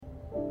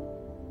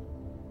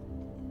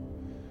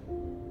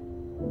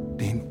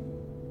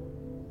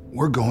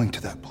We're going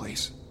to that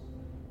place.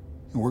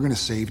 And we're going to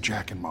save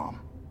Jack and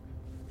Mom.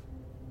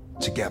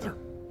 Together.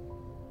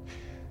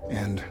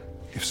 And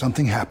if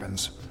something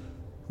happens,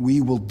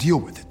 we will deal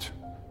with it.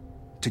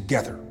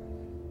 Together.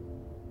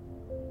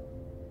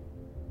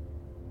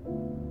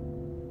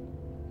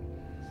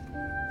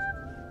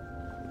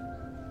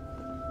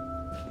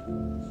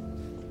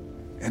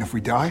 And if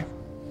we die,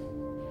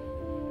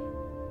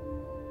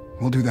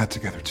 we'll do that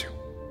together too.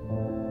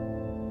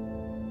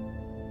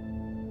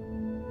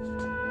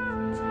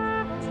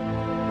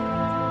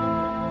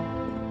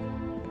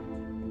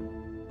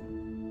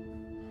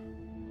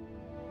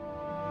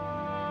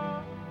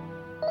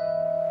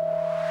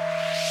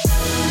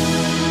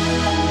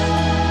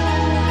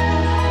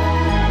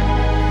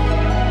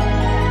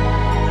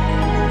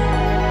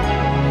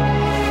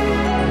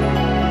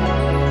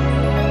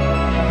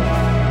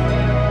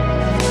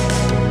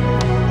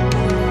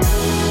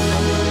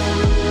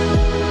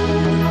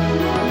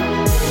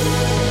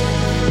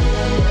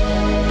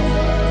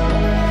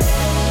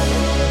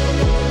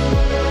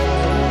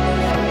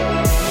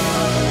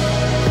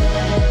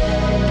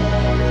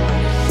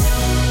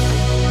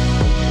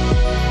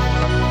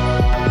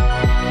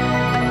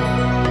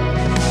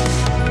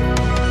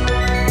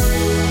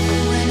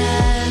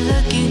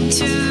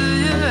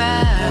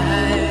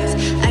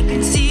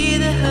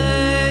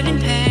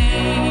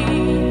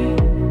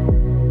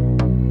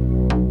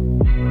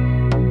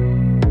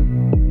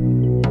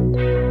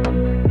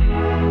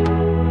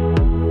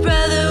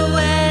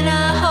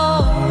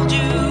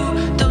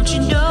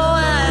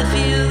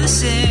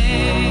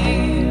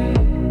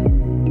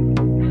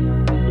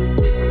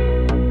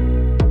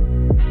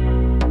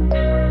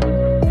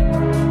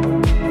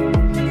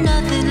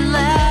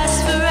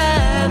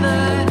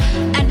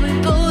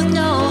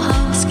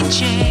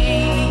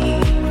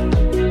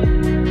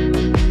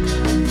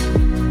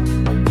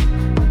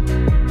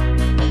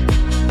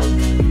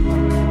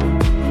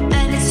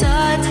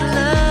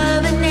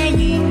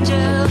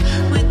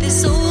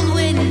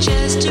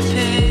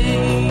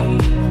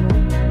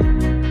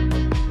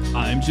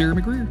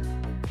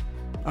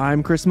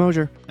 I'm Chris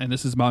Mosier. And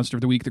this is Monster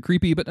of the Week, the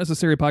creepy but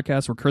necessary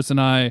podcast where Chris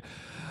and I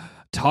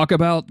talk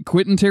about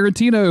Quentin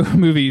Tarantino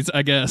movies,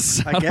 I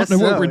guess. I don't know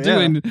what we're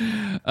doing.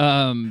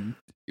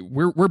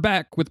 We're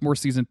back with more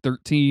season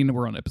 13.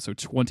 We're on episode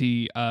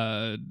 20.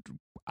 I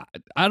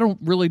don't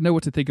really know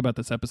what to think about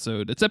this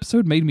episode. This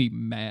episode made me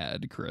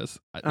mad, Chris.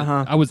 I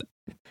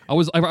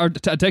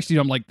texted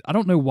you. I'm like, I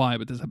don't know why,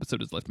 but this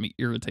episode has left me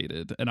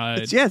irritated. And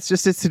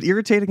it's an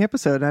irritating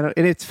episode. And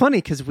it's funny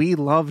because we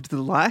loved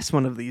the last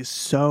one of these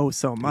so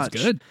much.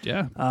 It's good,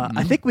 yeah.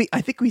 I think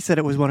we said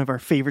it was one of our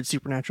favorite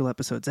Supernatural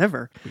episodes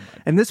ever.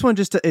 And this one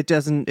just it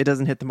doesn't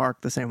hit the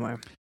mark the same way.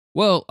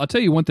 Well, I'll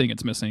tell you one thing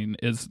it's missing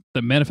is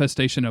the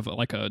manifestation of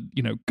like a,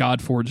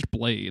 God-forged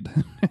blade.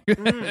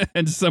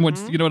 And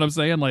someone's, you know what I'm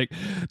saying? Like,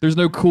 there's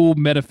no cool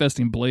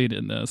manifesting blade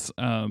in this.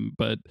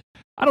 But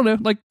I don't know.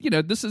 Like,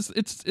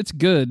 it's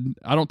good.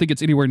 I don't think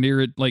it's anywhere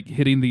near it, like,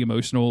 hitting the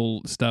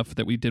emotional stuff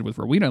that we did with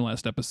Rowena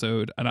last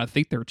episode. And I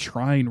think they're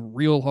trying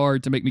real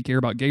hard to make me care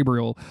about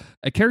Gabriel,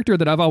 a character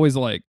that I've always,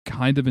 like,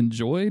 kind of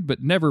enjoyed,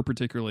 but never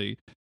particularly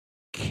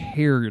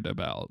cared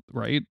about,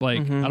 right?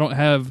 Like,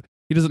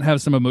 he doesn't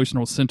have some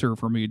emotional center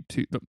for me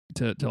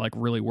to like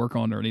really work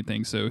on or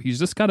anything. So he's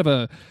just kind of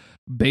a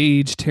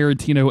beige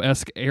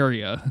Tarantino-esque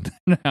area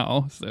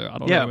now. So I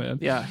don't know, man.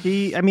 Yeah.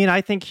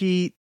 I think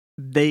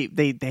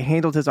they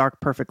handled his arc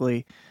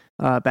perfectly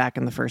back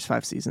in the first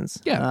 5 seasons.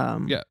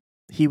 Yeah.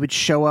 He would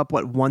show up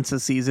once a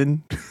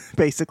season,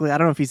 basically. I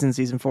don't know if he's in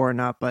season 4 or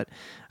not, but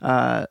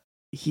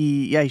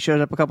he showed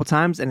up a couple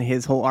times and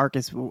his whole arc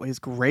is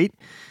great.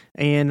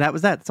 And that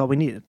was that. That's all we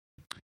needed.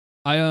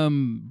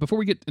 Before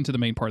we get into the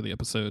main part of the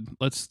episode,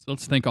 let's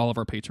thank all of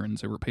our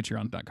patrons over at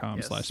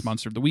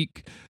patreon.com/monster of the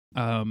week.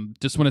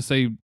 Just want to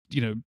say,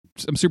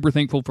 I'm super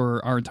thankful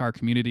for our entire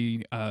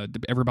community,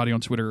 everybody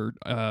on Twitter,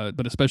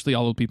 but especially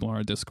all the people on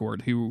our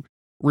Discord who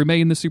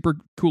remain the super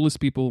coolest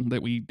people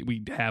that we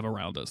have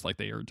around us. Like,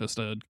 they are just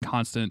a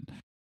constant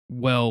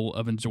well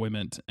of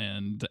enjoyment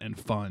and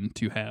fun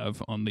to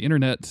have on the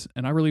internet.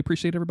 And I really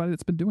appreciate everybody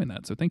that's been doing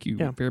that. So thank you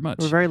very much.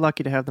 We're very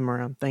lucky to have them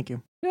around. Thank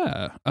you.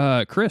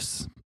 Yeah.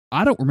 Chris,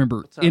 I don't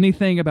remember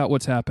anything about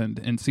what's happened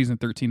in season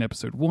 13,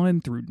 episode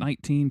 1 through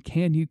 19.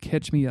 Can you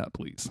catch me up,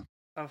 please?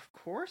 Of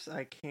course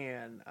I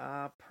can.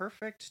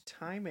 Perfect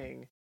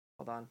timing.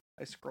 Hold on.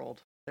 I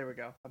scrolled. There we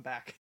go. I'm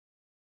back.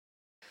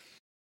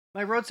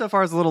 My road so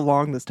far is a little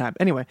long this time.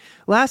 Anyway,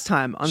 last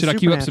time on Supernatural. Should I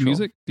cue up some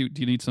music? Do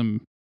you need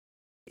some?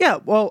 Yeah,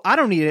 well, I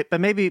don't need it, but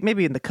maybe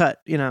in the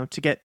cut, to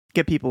get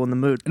people in the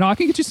mood. No, I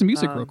can get you some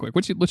music real quick.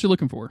 What you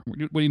looking for?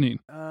 What do you need?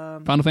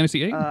 Final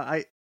Fantasy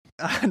VIII?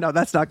 No,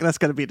 that's going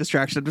to be a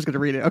distraction. I'm just going to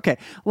read it. Okay.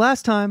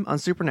 Last time on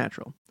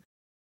Supernatural,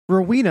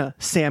 Rowena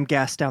Sam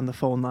gasped down the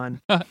phone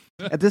line.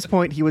 At this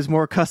point, he was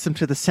more accustomed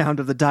to the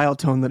sound of the dial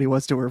tone than he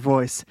was to her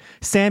voice.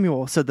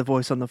 Samuel, said the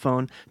voice on the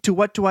phone. To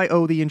what do I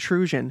owe the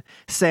intrusion?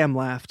 Sam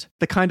laughed.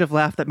 The kind of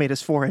laugh that made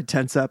his forehead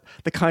tense up.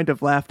 The kind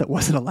of laugh that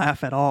wasn't a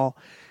laugh at all.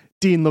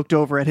 Dean looked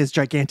over at his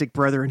gigantic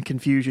brother in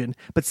confusion,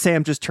 but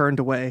Sam just turned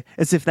away,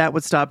 as if that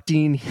would stop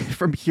Dean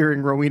from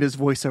hearing Rowena's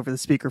voice over the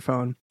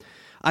speakerphone.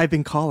 "I've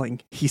been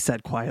calling," he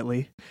said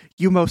quietly.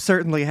 "You most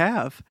certainly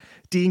have."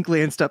 Dean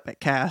glanced up at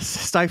Cass,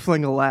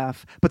 stifling a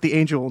laugh, but the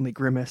angel only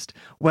grimaced.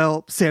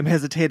 "Well," Sam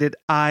hesitated,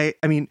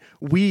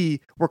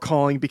 we were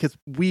calling because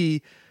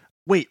we...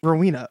 Wait,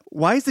 Rowena,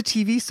 why is the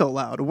TV so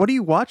loud? What are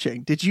you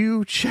watching? Did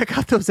you check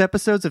out those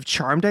episodes of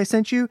Charmed I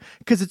sent you?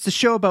 Because it's a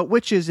show about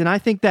witches, and I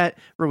think that...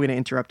 Rowena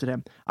interrupted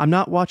him. "I'm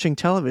not watching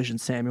television,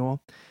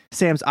 Samuel."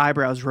 Sam's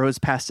eyebrows rose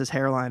past his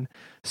hairline.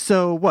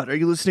 "So what, are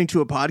you listening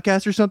to a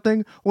podcast or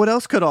something? What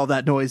else could all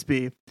that noise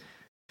be?"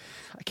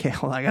 I can't,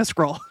 hold on, I gotta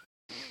scroll.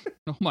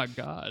 Oh my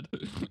God.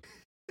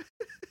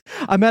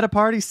 "I'm at a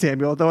party,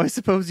 Samuel, though I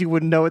suppose you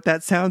wouldn't know what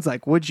that sounds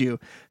like, would you?"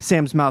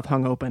 Sam's mouth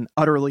hung open,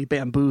 utterly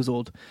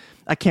bamboozled.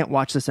 "I can't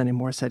watch this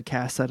anymore," said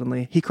Cass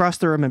suddenly. He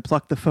crossed the room and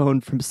plucked the phone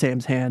from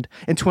Sam's hand.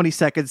 In 20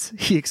 seconds,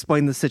 he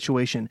explained the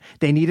situation.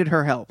 They needed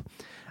her help.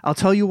 "I'll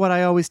tell you what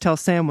I always tell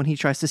Sam when he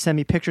tries to send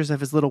me pictures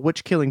of his little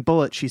witch-killing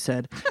bullet," she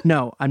said.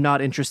 "No, I'm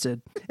not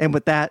interested." And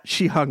with that,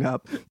 she hung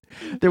up.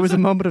 There was a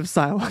moment of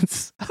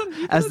silence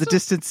as the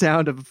distant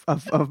sound of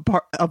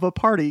a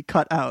party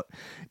cut out.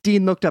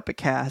 Dean looked up at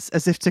Cass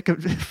as if to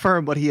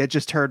confirm what he had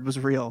just heard was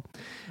real.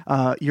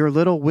 "Your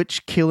little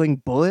witch-killing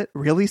bullet?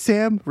 Really,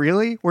 Sam?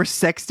 Really? We're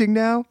sexting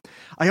now?"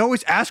 "I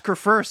always ask her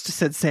first,"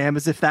 said Sam,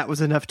 as if that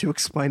was enough to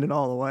explain it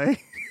all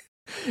away.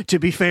 "To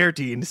be fair,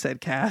 Dean,"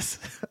 said Cass,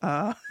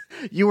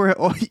 you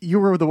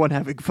were the one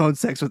having phone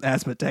sex with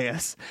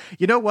Asmodeus."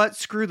 "You know what?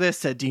 Screw this,"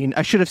 said Dean.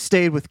 "I should have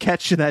stayed with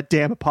Ketch in that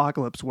damn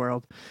apocalypse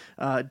world."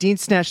 Dean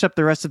snatched up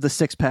the rest of the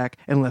six-pack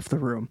and left the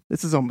room.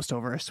 This is almost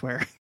over, I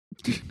swear.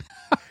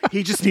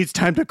 "He just needs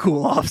time to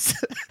cool off,"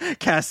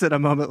 Cass said a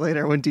moment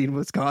later when Dean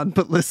was gone.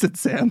 "But listen,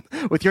 Sam,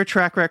 with your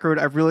track record,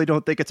 I really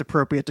don't think it's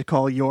appropriate to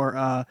call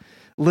your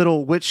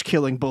little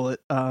witch-killing bullet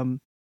oh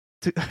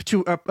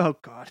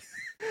God."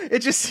 It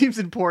just seems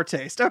in poor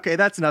taste. Okay,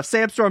 that's enough.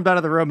 Sam stormed out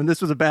of the room, and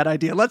this was a bad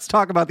idea. Let's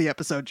talk about the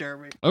episode,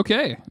 Jeremy.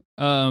 Okay.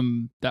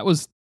 That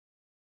was...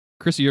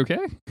 Chris, are you okay?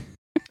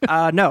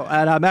 No,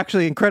 and I'm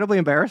actually incredibly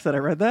embarrassed that I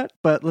read that,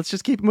 but let's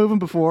just keep moving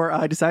before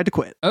I decide to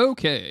quit.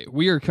 Okay.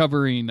 We are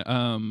covering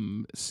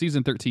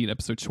Season 13,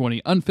 Episode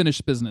 20,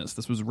 Unfinished Business.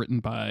 This was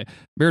written by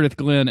Meredith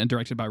Glenn and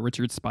directed by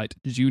Richard Speight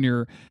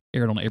Jr.,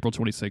 aired on April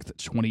 26th,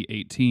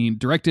 2018.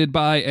 Directed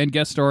by and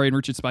guest starring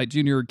Richard Speight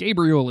Jr.,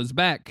 Gabriel is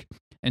back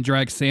and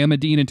drags Sam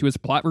and Dean into his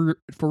plot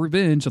for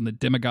revenge on the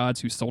demigods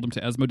who sold him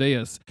to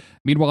Asmodeus.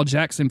 Meanwhile,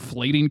 Jack's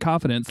inflating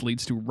confidence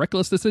leads to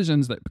reckless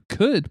decisions that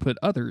could put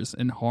others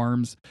in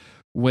harm's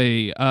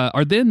way.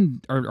 Our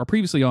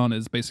previously on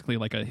is basically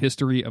like a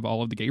history of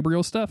all of the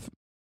Gabriel stuff.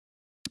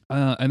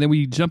 And then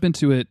we jump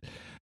into it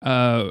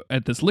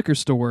at this liquor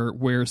store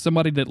where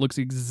somebody that looks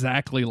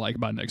exactly like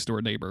my next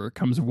door neighbor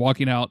comes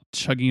walking out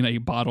chugging a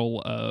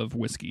bottle of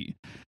whiskey.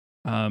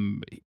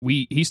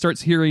 He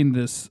starts hearing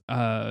this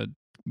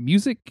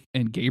music,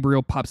 and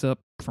Gabriel pops up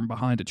from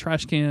behind a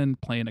trash can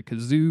playing a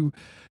kazoo.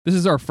 This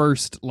is our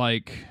first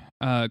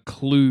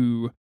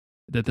clue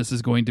that this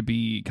is going to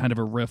be kind of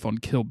a riff on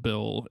Kill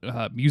Bill,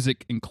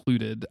 music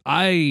included.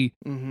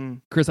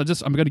 Chris,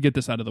 I'm going to get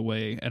this out of the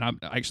way, and I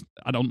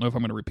don't know if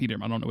I'm going to repeat it.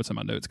 I don't know what's in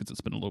my notes because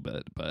it's been a little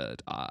bit,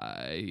 but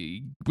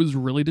I was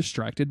really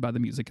distracted by the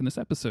music in this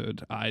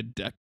episode. I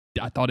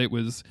thought it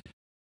was...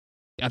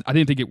 I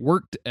didn't think it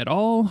worked at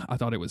all. I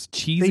thought it was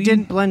cheesy. They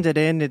didn't blend it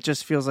in. It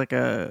just feels like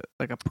a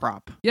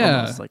prop.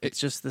 Yeah, almost. Like it's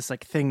just this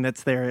like thing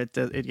that's there. It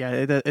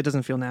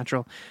doesn't feel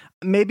natural.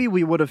 Maybe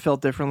we would have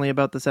felt differently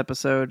about this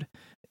episode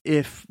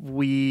if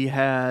we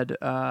had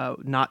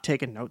not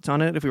taken notes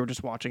on it. If we were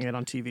just watching it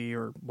on TV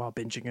or while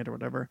binging it or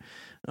whatever.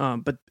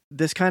 But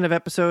this kind of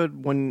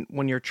episode,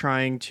 when you're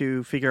trying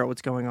to figure out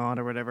what's going on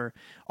or whatever,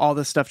 all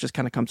this stuff just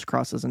kind of comes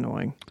across as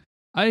annoying.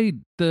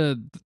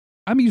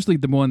 I'm usually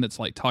the one that's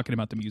like talking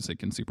about the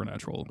music in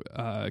Supernatural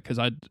because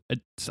I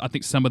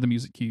think some of the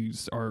music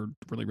cues are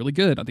really, really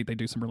good. I think they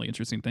do some really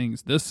interesting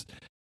things. This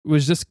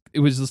was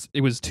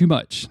too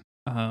much.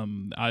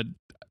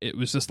 It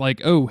was just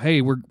like, oh,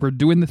 hey, we're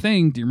doing the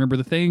thing. Do you remember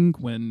the thing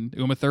when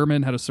Uma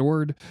Thurman had a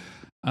sword?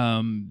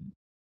 And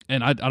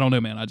I don't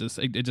know, man.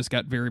 It just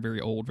got very, very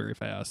old very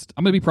fast.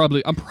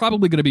 I'm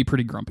probably gonna be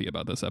pretty grumpy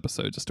about this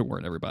episode, just to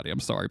warn everybody.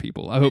 I'm sorry,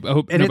 people. I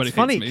hope and nobody it's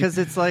funny hates me. because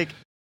it's like.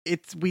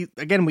 We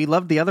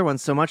loved the other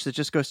ones so much that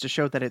just goes to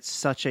show that it's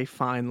such a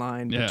fine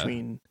line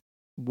between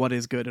what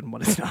is good and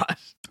what is not.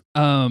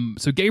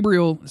 So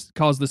Gabriel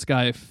calls this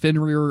guy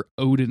Fenrir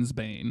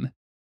Odinsbane.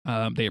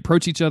 They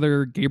approach each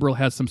other. Gabriel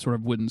has some sort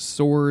of wooden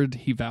sword.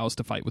 He vows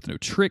to fight with no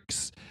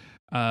tricks.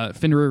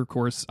 Fenrir, of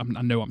course,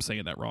 I know I'm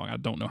saying that wrong. I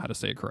don't know how to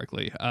say it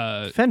correctly.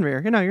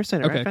 Fenrir, you're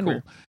saying it right.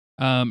 Fenrir.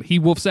 Cool. He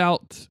wolfs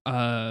out.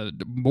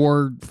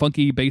 More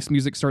funky bass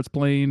music starts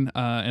playing,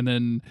 and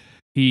then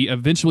he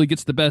eventually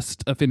gets the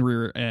best of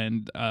Fenrir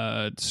and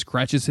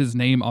scratches his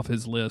name off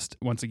his list,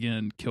 once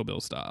again, Kill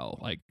Bill style.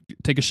 Like,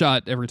 take a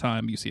shot every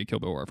time you see a Kill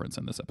Bill reference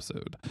in this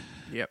episode.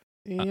 Yep.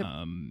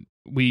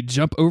 We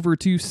jump over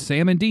to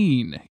Sam and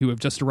Dean, who have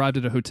just arrived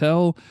at a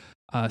hotel.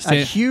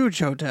 A huge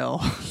hotel.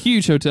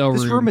 Huge hotel room.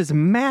 This room is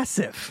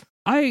massive.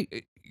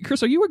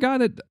 Chris, are you a guy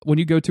that when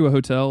you go to a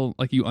hotel,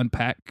 like you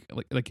unpack,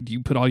 like do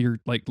you put all your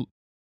like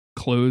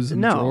clothes in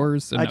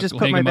drawers? And I just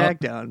put my bag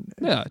down.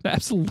 Yeah,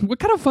 absolutely. What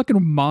kind of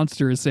fucking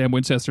monster is Sam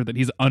Winchester that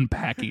he's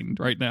unpacking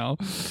right now?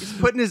 He's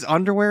putting his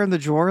underwear in the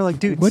drawer. Like,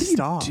 dude, what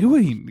stop. are you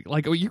doing?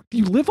 Like, you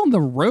live on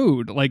the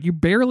road. Like, you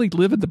barely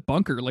live in the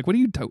bunker. Like, what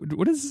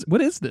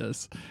is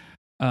this?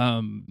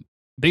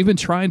 They've been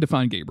trying to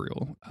find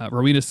Gabriel.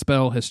 Rowena's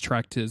spell has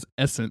tracked his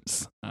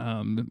essence,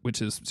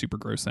 which is super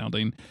gross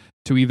sounding,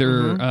 to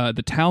either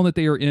the town that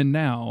they are in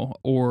now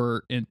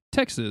or in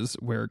Texas,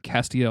 where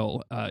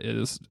Castiel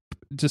is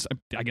just,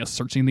 I guess,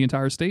 searching the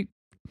entire state.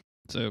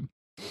 So,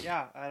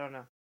 yeah, I don't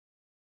know.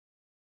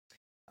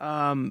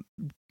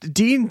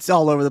 Dean's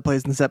all over the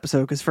place in this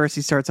episode because first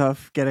he starts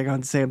off getting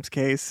on Sam's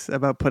case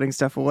about putting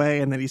stuff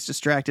away, and then he's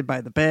distracted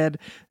by the bed,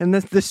 and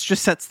this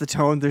just sets the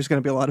tone. There's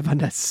going to be a lot of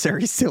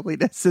unnecessary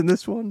silliness in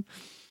this one.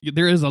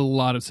 There is a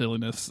lot of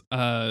silliness.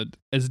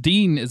 As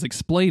Dean is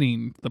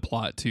explaining the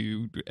plot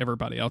to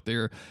everybody out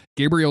there,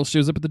 Gabriel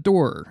shows up at the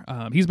door.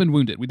 He's been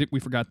wounded. We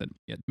forgot that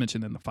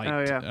mentioned in the fight.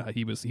 Oh, yeah.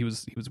 He was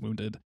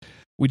wounded.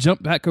 We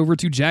jump back over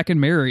to Jack and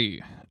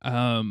Mary.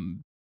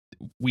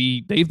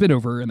 They've been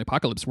over in the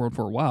Apocalypse world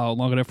for a while,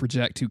 long enough for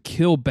Jack to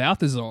kill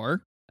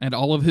Balthazar and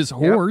all of his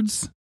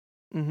hordes.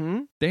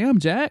 Mm-hmm. Damn,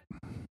 Jack.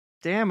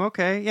 Damn.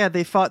 Okay. Yeah,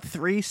 they fought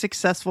 3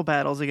 successful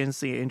battles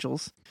against the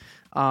angels.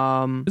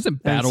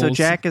 Isn't battles? So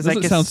Jack is.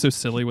 Doesn't it sound so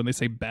silly when they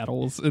say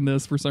battles in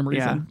this for some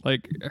reason? Yeah.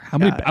 Like, how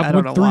many? I've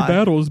won 3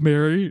 battles,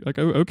 Mary. Like,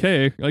 oh,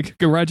 okay. Like,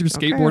 go ride your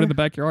skateboard in the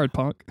backyard,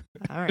 punk.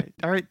 All right,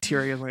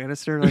 Tyrion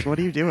Lannister. Like, what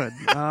are you doing?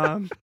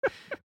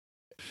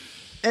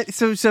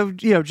 So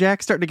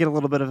Jack's starting to get a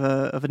little bit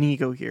of an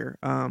ego here.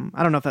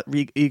 I don't know if that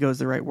ego is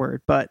the right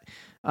word, but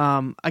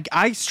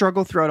I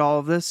struggle throughout all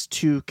of this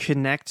to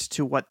connect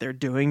to what they're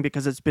doing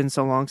because it's been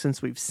so long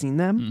since we've seen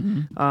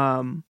them.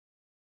 Mm-hmm.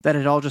 That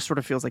it all just sort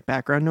of feels like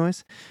background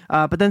noise.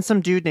 But then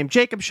some dude named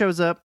Jacob shows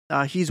up.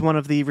 He's one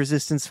of the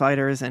resistance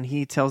fighters, and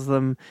he tells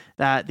them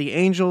that the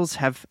angels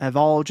have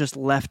all just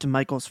left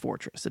Michael's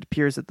fortress. It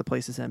appears that the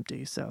place is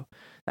empty, so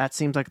that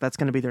seems like that's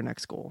going to be their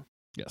next goal.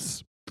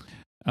 Yes.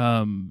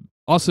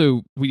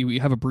 Also, we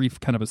have a brief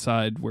kind of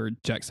aside where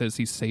Jack says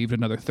he's saved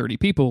another 30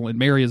 people, and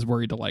Mary is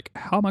worried to like,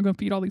 how am I going to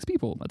feed all these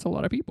people? That's a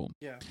lot of people.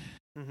 Yeah.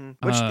 Mm-hmm.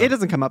 Which it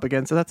doesn't come up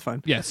again, so that's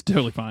fine. Yes,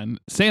 totally fine.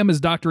 Sam is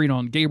doctoring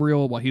on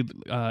Gabriel while he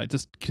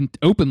just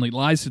openly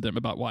lies to them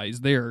about why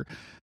he's there,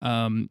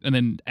 and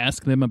then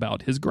ask them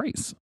about his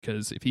grace,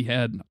 because if he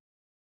had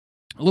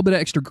a little bit of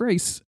extra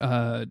grace,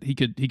 he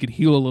could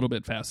heal a little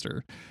bit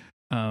faster.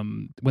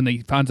 When they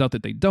finds out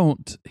that they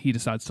don't, he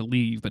decides to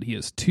leave, but he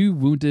is too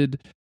wounded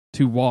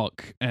to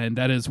walk, and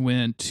that is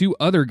when 2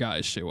 other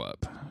guys show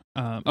up.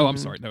 I'm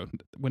sorry, no.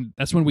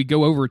 That's when we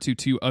go over to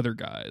 2 other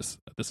guys.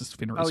 This is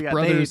Fenrir's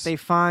brothers. They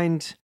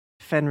find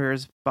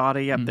Fenrir's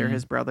body. Yep, they're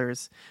his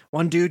brothers.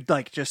 One dude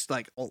just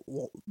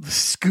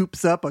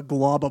scoops up a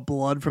glob of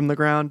blood from the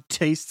ground,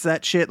 tastes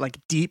that shit like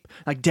deep,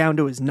 like down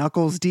to his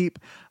knuckles deep.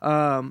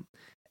 And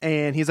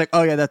he's like,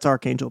 "Oh yeah, that's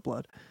Archangel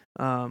blood."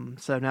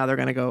 So now they're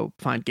gonna go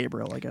find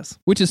Gabriel, I guess.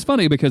 Which is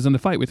funny because in the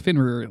fight with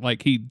Fenrir,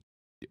 like he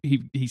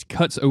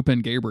cuts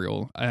open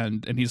Gabriel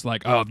and he's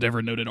like, "Oh, I've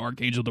never known an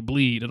archangel to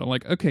bleed," and I'm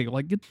like, "Okay,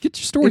 like get your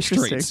story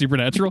straight,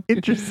 Supernatural."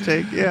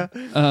 Interesting, yeah.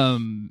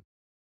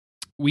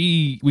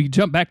 We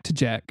jump back to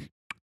Jack,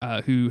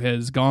 who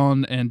has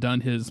gone and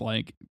done his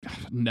like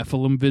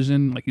Nephilim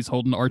vision, like he's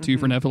holding R2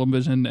 for Nephilim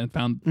vision, and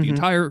found the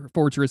entire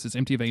fortress is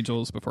empty of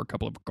angels before a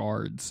couple of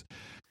guards.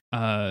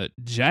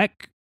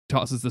 Jack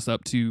tosses this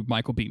up to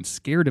Michael being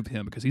scared of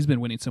him because he's been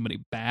winning so many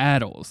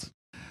battles.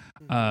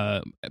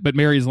 But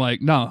Mary's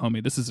like, "Nah,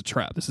 homie, this is a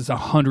trap. This is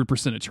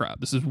 100% a trap.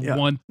 This is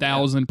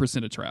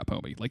 1000% a trap,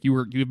 homie. Like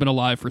you've been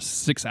alive for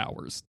 6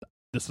 hours.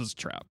 This is a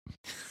trap."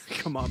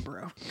 Come on,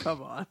 bro.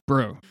 Come on,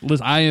 bro.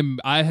 Listen,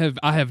 I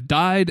have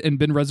died and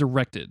been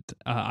resurrected.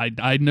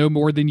 I know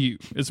more than you.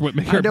 Is what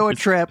I know a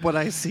trap when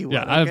I see one.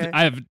 Yeah, okay?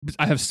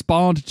 I have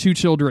spawned 2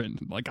 children.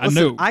 Like Listen,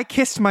 I know. I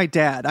kissed my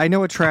dad. I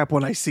know a trap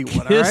when I see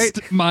one. Kissed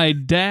all right? my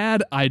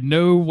dad. I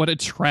know what a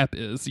trap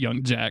is,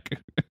 young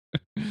Jack.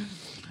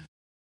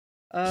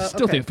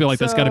 Still feel like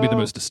that's got to be the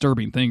most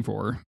disturbing thing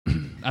for her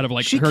out of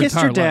like she her kissed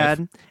entire her dad,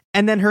 life.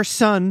 And then her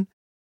son,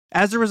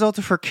 as a result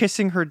of her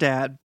kissing her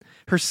dad,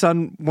 her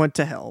son went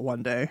to hell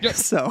one day. Yep.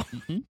 So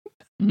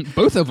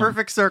both of them,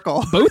 perfect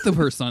circle. Both of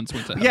her sons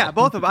went to hell. Yeah,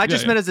 both of them. I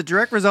just meant as a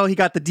direct result, he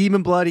got the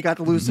demon blood, he got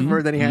the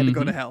Lucifer, then he had to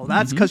go to hell.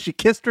 That's because she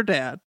kissed her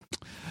dad.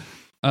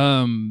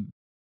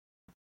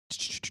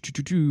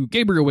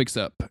 Gabriel wakes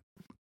up.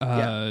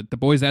 The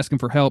boys ask him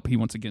for help. He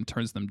once again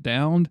turns them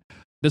down.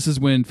 This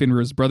is when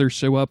Fenrir's brothers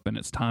show up and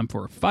it's time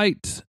for a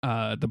fight.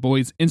 The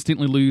boys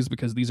instantly lose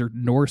because these are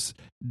Norse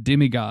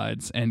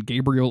demigods and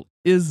Gabriel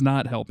is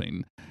not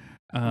helping.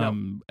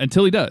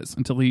 Until he does.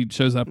 Until he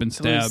shows up and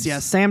stabs. Yeah,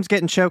 Sam's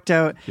getting choked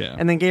out. Yeah.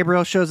 And then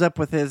Gabriel shows up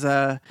with his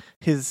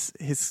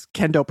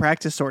kendo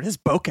practice sword, his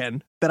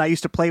boken, that I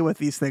used to play with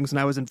these things when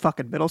I was in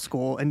fucking middle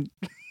school, and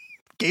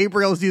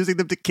Gabriel's using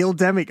them to kill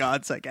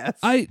demigods, I guess.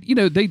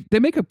 They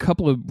make a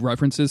couple of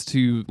references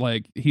to,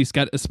 like, he's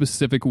got a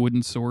specific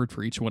wooden sword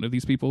for each one of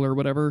these people or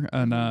whatever,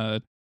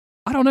 and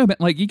I don't know, man.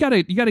 Like, you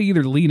gotta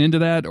either lean into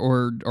that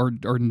or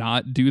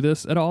not do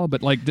this at all.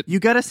 But like, you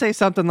gotta say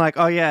something like,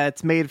 "Oh yeah,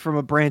 it's made from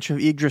a branch of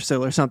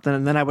Yggdrasil or something,"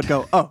 and then I would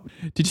go, "Oh,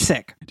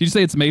 sick." Did you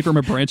say it's made from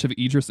a branch of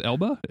Idris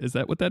Elba? Is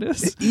that what that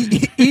is?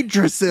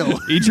 Yggdrasil.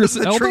 Idris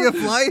the Elba? Tree of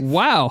Life.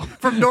 Wow.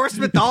 From Norse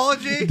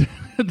mythology.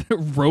 The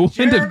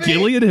Roland of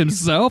Gilead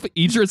himself,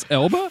 Idris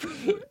Elba.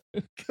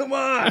 Come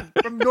on,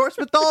 from Norse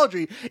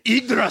mythology,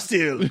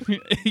 Yggdrasil. Does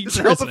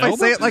it help if I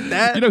say it like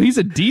that? You know, he's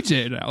a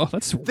DJ now.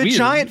 That's the weird.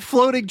 giant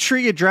floating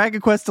tree of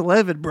Dragon Quest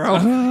XI, bro.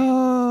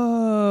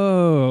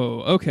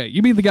 Oh, okay.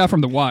 You mean the guy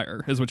from The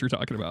Wire is what you're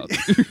talking about.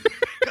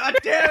 God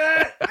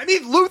damn it! I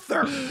mean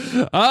Luther.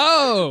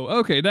 Oh,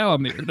 okay. Now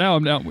I'm there. Now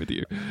I'm down with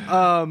you.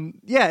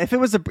 Yeah. If it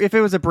was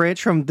a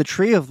branch from the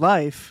Tree of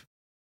Life,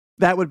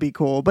 that would be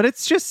cool. But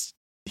it's just.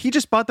 He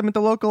just bought them at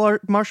the local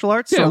martial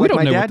arts store, like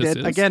my dad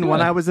did. Again, when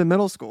I was in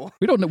middle school.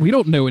 We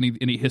don't know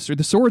any history.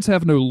 The swords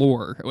have no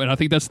lore, and I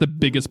think that's the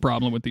biggest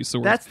problem with these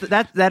swords.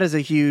 That is a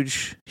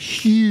huge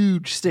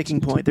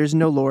sticking point. There's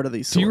no lore to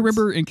these swords. Do you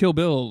remember in Kill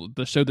Bill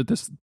the show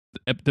that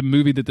the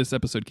movie that this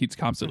episode keeps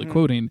constantly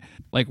quoting?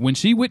 Like, when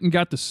she went and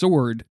got the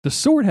sword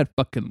had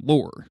fucking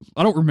lore.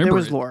 I don't remember. There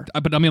was lore,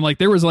 but I mean, like,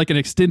 there was like an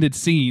extended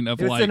scene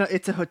of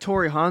it's a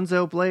Hattori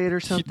Hanzo blade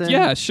or something.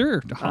 Yeah, sure,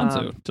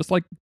 Hanzo, just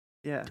like.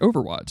 Yeah.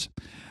 Overwatch.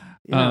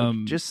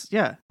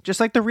 Just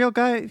like the real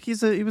guy. He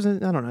was I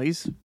don't know.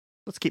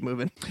 Let's keep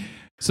moving.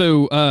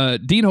 So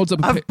Dean holds up.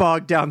 I've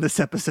bogged down this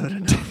episode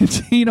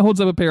enough. Dean holds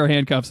up a pair of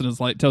handcuffs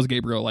and tells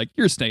Gabriel, like,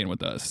 you're staying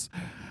with us.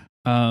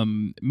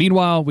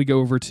 Meanwhile, we go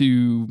over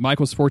to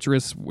Michael's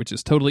fortress, which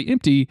is totally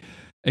empty,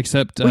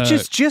 except which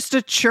is just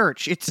a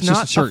church. It's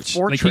not just a church. A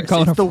fortress. They keep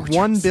calling it's it a the fortress.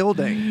 one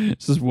building.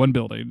 It's just one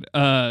building.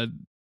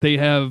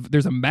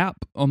 There's a map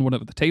on one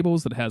of the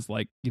tables that has,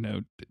 like, you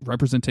know,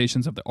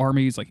 representations of the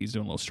armies, like he's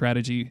doing a little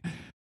strategy.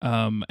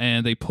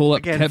 And they pull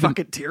up Kevin,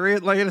 fucking Tyrion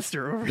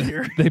Lannister over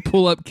here. They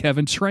pull up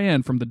Kevin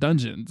Tran from the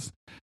dungeons.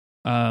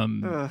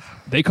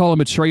 They call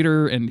him a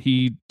traitor, and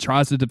he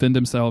tries to defend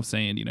himself,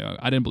 saying, you know,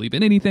 I didn't believe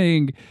in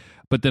anything,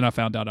 but then I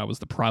found out I was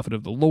the prophet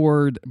of the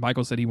Lord.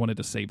 Michael said he wanted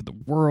to save the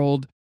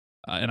world,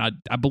 and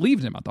I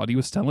believed him. I thought he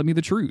was telling me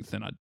the truth,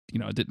 and I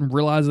didn't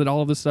realize that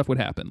all of this stuff would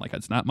happen. Like,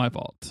 it's not my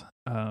fault.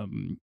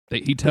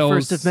 He tells the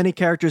first of many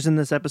characters in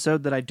this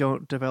episode that I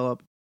don't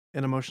develop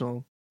an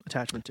emotional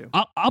attachment to.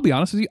 I'll be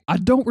honest with you. I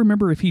don't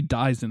remember if he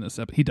dies in this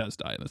episode. He does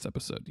die in this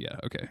episode. Yeah.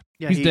 Okay.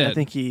 Yeah, he's dead. I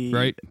think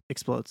he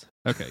explodes.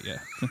 Okay. Yeah.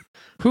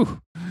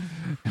 Whew.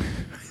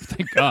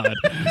 Thank God.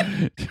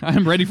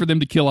 I'm ready for them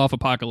to kill off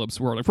Apocalypse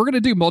World. If we're gonna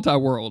do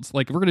multi-worlds,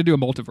 like if we're gonna do a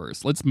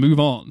multiverse, let's move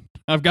on.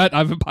 I've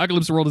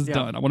Apocalypse World is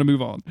done. I want to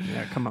move on.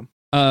 Yeah. Come on.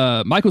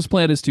 Michael's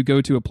plan is to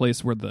go to a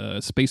place where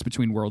the space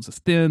between worlds is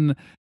thin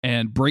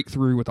and break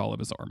through with all of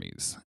his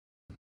armies.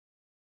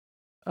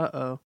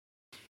 Uh-oh.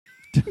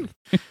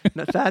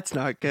 No, that's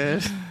not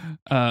good.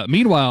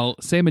 Meanwhile,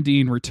 Sam and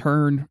Dean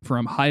return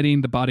from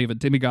hiding the body of a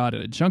demigod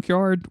at a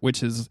junkyard,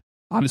 which is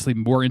honestly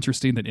more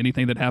interesting than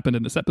anything that happened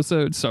in this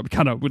episode. So I'm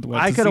kind of would love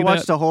to see that. I could have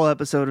watched a whole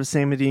episode of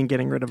Sam and Dean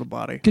getting rid of a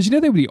body. Because they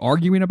would be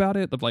arguing about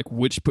it, of like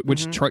which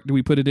truck do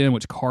we put it in,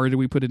 which car do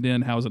we put it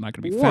in, how is it not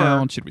going to be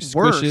found, should we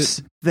squish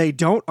it? They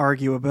don't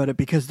argue about it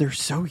because they're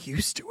so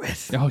used to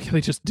it. Oh,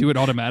 they just do it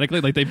automatically,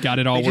 like they've got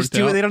it all worked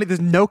out. They don't.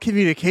 There's no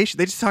communication.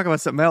 They just talk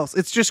about something else.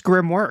 It's just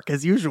grim work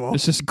as usual.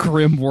 It's just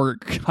grim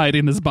work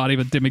hiding this body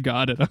of a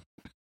demigod in a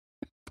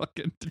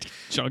fucking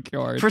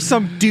junkyard for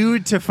some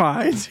dude to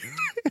find.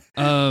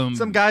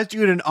 Some guy's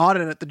doing an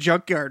audit at the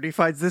junkyard and he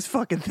finds this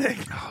fucking thing.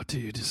 Oh,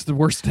 dude, it's the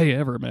worst day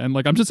ever, man.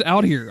 Like, I'm just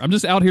out here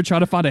trying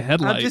to find a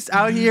headlight. I'm just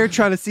out here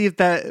trying to see if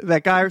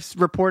that guy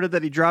reported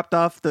that he dropped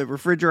off the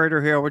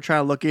refrigerator here. We're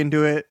trying to look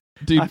into it.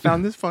 Dude, I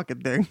found this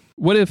fucking thing.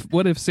 What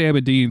if Sam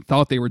and Dean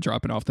thought they were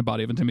dropping off the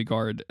body of a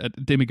demigod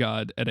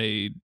at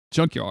a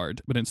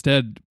junkyard, but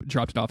instead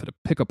dropped it off at a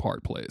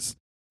pick-apart place?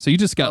 So you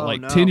just got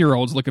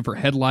 10-year-olds looking for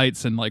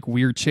headlights and like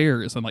weird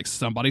chairs, and like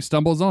somebody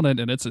stumbles on it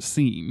and it's a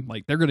scene.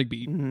 Like, they're going to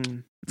be,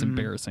 it's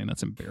embarrassing.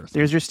 That's embarrassing.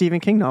 There's your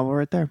Stephen King novel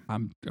right there.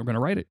 I'm going to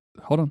write it.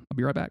 Hold on. I'll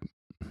be right back.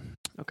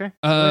 Okay.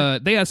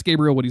 They ask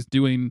Gabriel what he's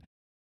doing,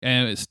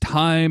 and it's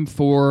time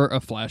for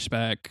a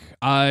flashback.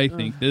 I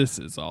think this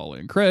is all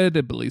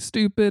incredibly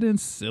stupid and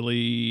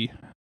silly.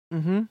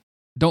 Mm-hmm.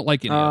 Don't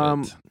like any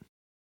of it.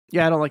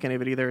 Yeah, I don't like any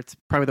of it either. It's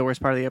probably the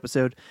worst part of the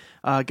episode.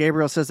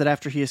 Gabriel says that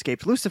after he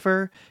escaped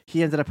Lucifer,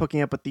 he ended up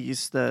hooking up with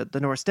the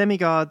Norse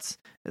demigods.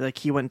 Like,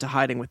 he went into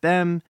hiding with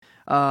them.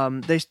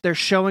 They're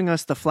showing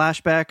us the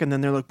flashback, and then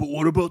they're like, but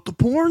what about the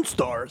porn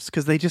stars?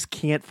 Because they just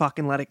can't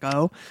fucking let it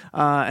go.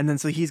 And then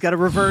so he's got to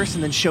reverse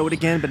and then show it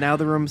again, but now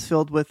the room's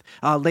filled with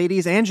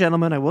ladies and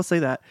gentlemen. I will say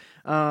that.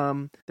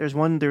 There's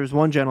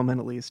one gentleman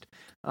at least.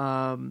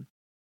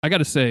 I got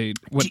to say,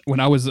 when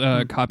I was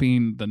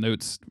copying the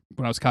notes,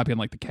 when I was copying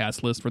like the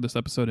cast list for this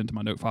episode into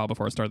my note file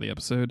before I started the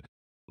episode,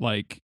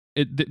 like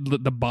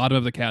the bottom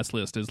of the cast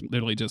list is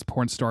literally just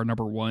porn star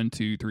number 1,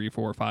 2, 3,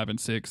 4, 5, and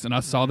 6. And I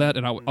saw that,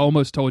 and I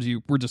almost told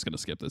you we're just going to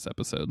skip this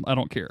episode. I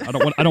don't care. I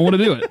don't want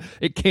to do it.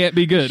 It can't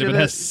be good if it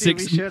has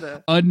 6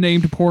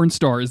 unnamed porn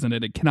stars in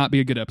it. It cannot be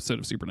a good episode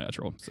of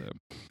Supernatural. So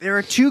there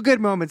are 2 good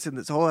moments in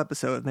this whole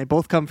episode, and they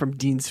both come from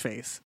Dean's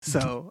face.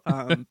 So,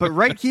 but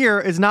right here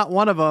is not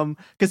one of them,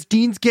 because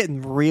Dean's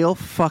getting real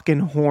fucking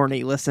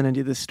horny listening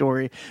to this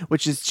story,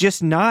 which is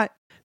just not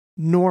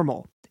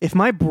normal. If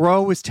my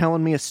bro was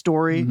telling me a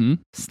story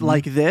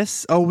like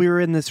this, oh, we were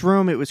in this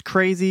room, it was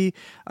crazy.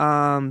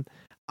 I'm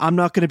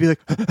not going to be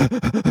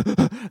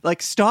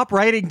like, stop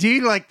writing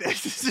Dean like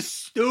this. This is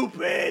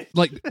stupid.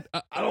 Like,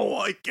 I don't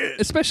like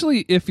it.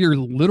 Especially if your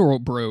literal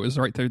bro is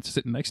right there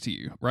sitting next to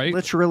you, right?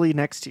 Literally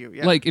next to you,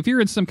 yeah. Like, if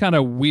you're in some kind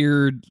of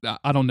weird,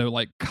 I don't know,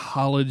 like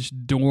college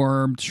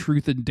dorm,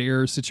 truth and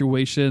dare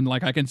situation,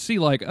 like I can see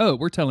like, oh,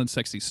 we're telling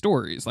sexy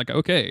stories. Like,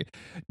 okay.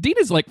 Dean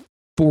is like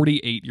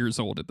 48 years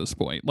old at this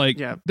point. Like,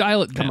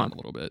 dial it down a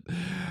little bit.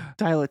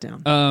 Dial it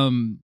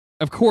down.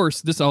 Of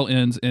course, this all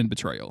ends in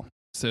betrayal.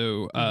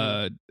 So,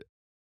 I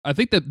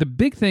think that the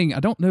big thing, I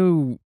don't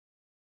know,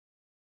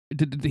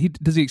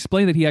 does he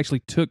explain that he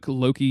actually took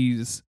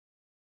Loki's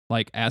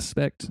like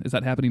aspect? Is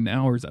that happening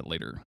now, or is that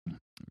later?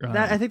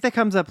 I think that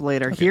comes up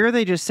later. Okay. Here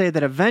they just say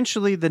that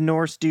eventually the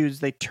Norse dudes,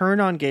 they turn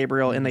on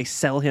Gabriel and they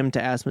sell him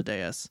to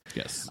Asmodeus.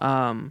 Yes.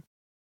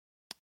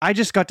 I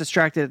just got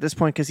distracted at this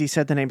point because he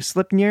said the name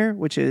Sleipnir,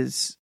 which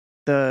is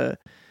I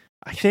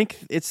think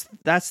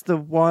that's the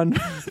one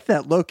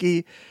that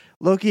Loki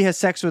has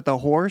sex with a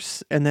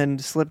horse, and then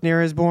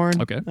Sleipnir is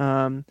born. Okay.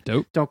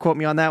 Dope. Don't quote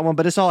me on that one,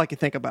 but it's all I could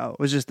think about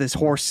was just this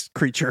horse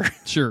creature.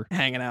 Sure.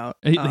 Hanging out.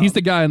 He's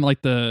the guy in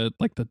like the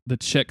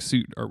check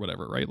suit or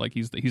whatever, right? Like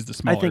he's the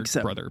smaller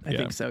brother. I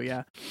think so.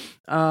 Yeah.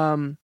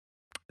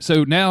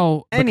 So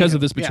now, because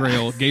of this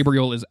betrayal,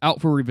 Gabriel is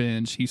out for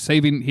revenge. He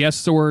has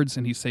swords,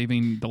 and he's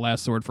saving the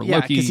last sword for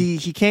Loki. Because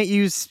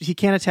he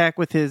can't attack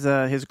with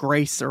his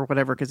grace or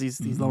whatever, because he's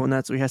low on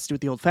that, so he has to do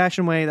it the old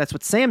fashioned way. That's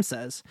what Sam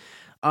says.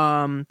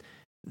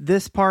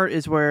 This part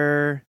is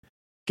where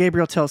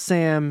Gabriel tells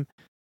Sam,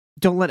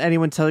 "Don't let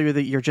anyone tell you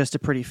that you're just a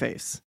pretty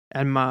face."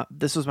 And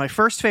this was my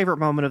first favorite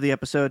moment of the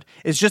episode,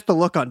 is just the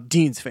look on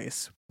Dean's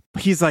face.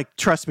 He's like,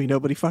 "Trust me,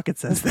 nobody fucking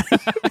says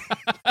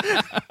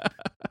that."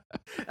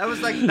 That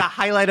was like the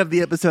highlight of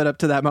the episode up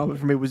to that moment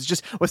for me.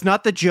 Was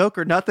not the joke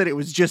or not that, it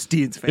was just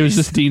Dean's face. It was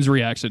just Dean's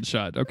reaction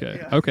shot. Okay.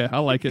 Yeah. Okay. I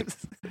like it.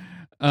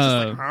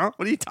 Like, huh?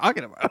 What are you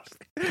talking about?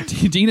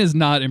 Dean is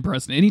not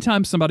impressed.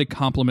 Anytime somebody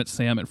compliments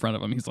Sam in front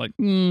of him, he's like,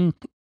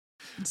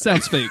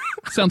 sounds fake.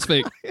 Sounds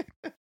fake.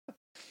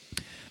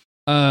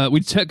 We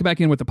check back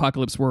in with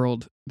Apocalypse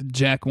World.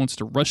 Jack wants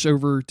to rush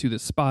over to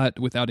this spot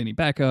without any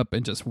backup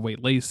and just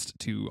waylaced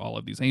to all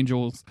of these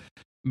angels.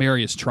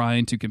 Mary is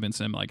trying to convince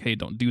him, like, hey,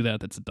 don't do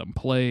that. That's a dumb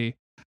play.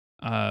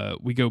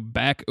 We go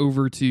back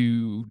over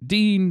to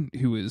Dean,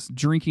 who is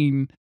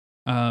drinking.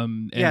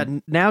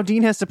 Now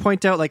Dean has to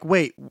point out, like,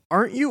 wait,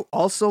 aren't you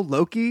also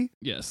Loki?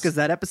 Yes. Because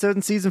that episode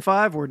in season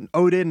 5 where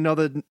Odin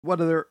and what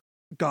other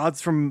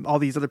gods from all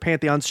these other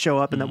pantheons show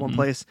up in that one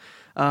place.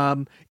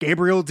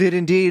 Gabriel did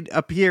indeed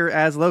appear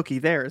as Loki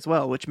there as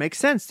well, which makes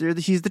sense.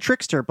 He's the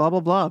trickster, blah, blah,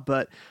 blah.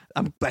 But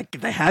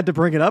they had to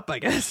bring it up, I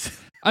guess.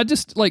 I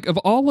just, like, of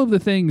all of the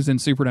things in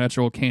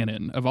Supernatural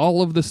canon, of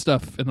all of the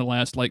stuff in the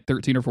last, like,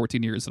 13 or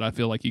 14 years that I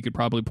feel like you could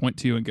probably point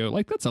to and go,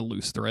 like, that's a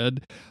loose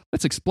thread.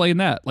 Let's explain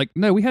that. Like,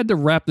 no, we had to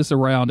wrap this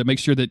around and make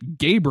sure that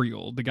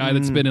Gabriel, the guy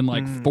that's been in,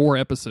 like, 4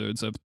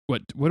 episodes of,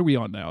 what are we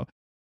on now?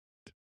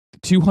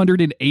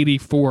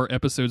 284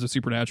 episodes of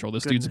Supernatural.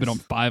 This dude's been on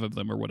 5 of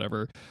them or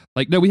whatever.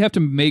 Like, no, we have to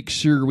make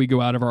sure we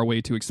go out of our way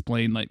to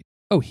explain, like,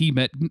 oh, he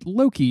met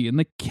Loki in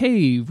the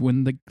cave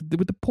with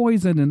the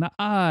poison in the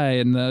eye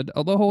and the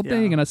whole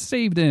thing, and I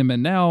saved him,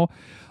 and now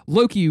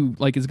Loki,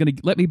 like, is going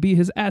to let me be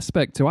his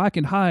aspect so I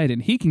can hide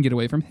and he can get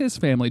away from his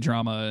family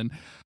drama. And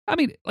I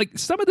mean, like,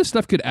 some of this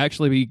stuff could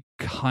actually be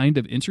kind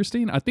of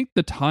interesting. I think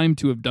the time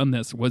to have done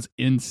this was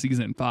in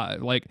season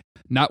 5. Like,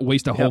 not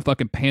waste a whole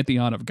fucking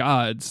pantheon of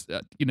gods,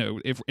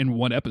 if in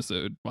one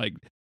episode. Like,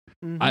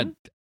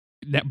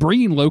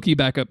 bringing Loki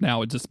back up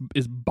now, it just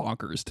is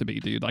bonkers to me,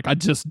 dude. Like, I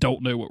just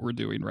don't know what we're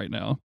doing right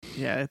now.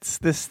 Yeah, it's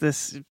this.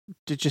 It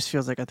just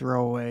feels like a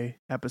throwaway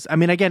episode. I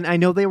mean, again, I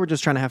know they were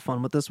just trying to have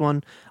fun with this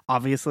one,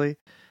 obviously,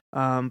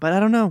 but I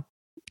don't know.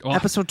 Well,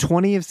 episode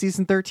 20 of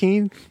season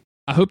 13.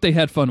 I hope they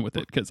had fun with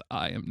it, because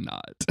I am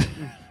not.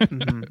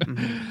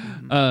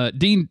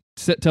 Dean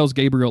tells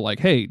Gabriel, like,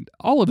 hey,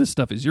 all of this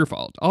stuff is your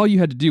fault. All you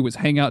had to do was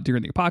hang out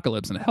during the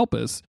apocalypse and help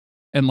us.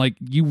 And, like,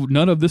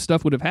 none of this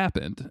stuff would have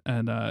happened.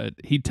 And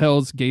he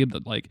tells Gabe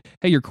that, like,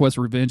 hey, your quest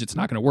for revenge, it's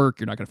not going to work.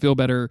 You're not going to feel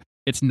better.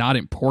 It's not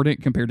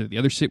important compared to the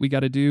other shit we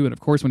got to do. And, of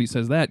course, when he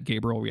says that,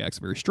 Gabriel reacts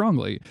very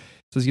strongly.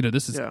 Says,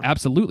 this is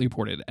absolutely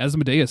important.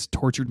 Asmodeus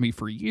tortured me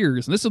for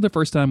years. And this is the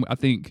first time, I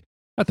think,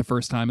 not the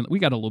first time, and we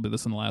got a little bit of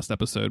this in the last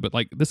episode, but,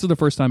 like, this is the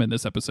first time in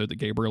this episode that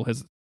Gabriel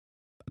has,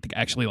 I think,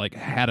 actually, like,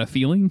 had a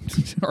feeling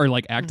or,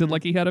 like, acted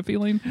like he had a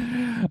feeling.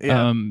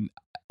 Yeah.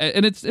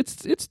 and it's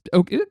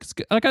okay. It's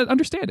like, I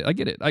understand it. I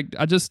get it.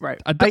 I just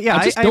Right. I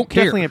just don't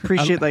care. Definitely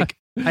appreciate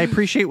I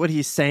appreciate what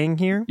he's saying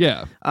here.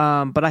 Yeah.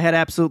 But I had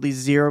absolutely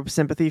zero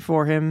sympathy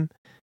for him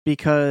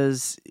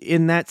because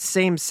in that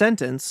same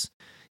sentence,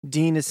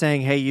 Dean is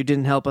saying, "Hey, you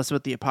didn't help us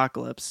with the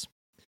apocalypse,"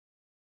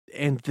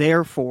 and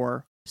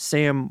therefore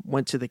Sam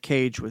went to the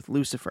cage with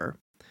Lucifer.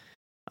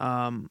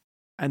 And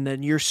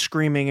then you're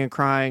screaming and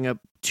crying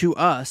to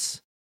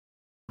us,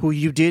 who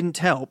you didn't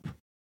help,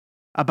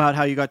 about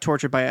how you got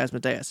tortured by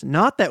Asmodeus.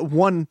 Not that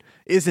one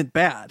isn't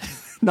bad.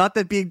 Not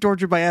that being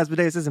tortured by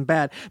Asmodeus isn't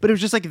bad, but it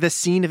was just like the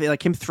scene of it,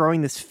 like him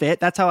throwing this fit.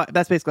 That's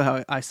basically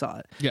how I saw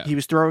it. Yeah. He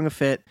was throwing a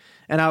fit,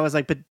 and I was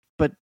like, but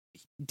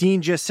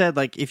Dean just said,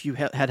 like, if you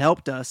had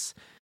helped us,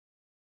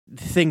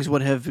 things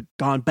would have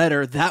gone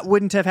better. That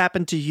wouldn't have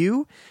happened to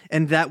you,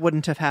 and that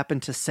wouldn't have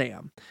happened to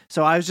Sam.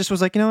 So I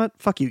was like, you know what?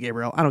 Fuck you,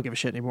 Gabriel. I don't give a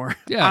shit anymore.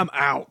 Yeah. I'm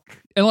out.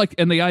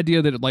 And the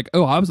idea that, like,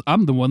 oh,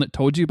 I'm the one that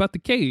told you about the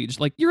cage.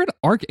 Like, you're an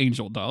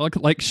archangel, dog.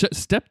 Like,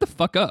 step the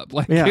fuck up.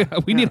 Like,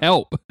 we need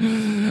help.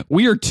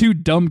 We are two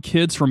dumb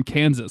kids from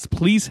Kansas.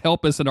 Please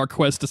help us in our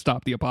quest to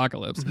stop the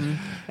apocalypse. Mm-hmm.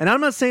 And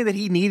I'm not saying that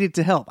he needed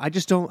to help. I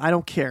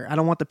don't care. I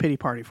don't want the pity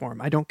party for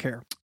him. I don't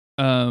care.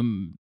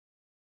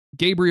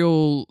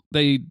 Gabriel,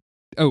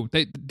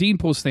 Dean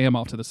pulls Sam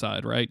off to the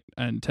side, right?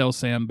 And tells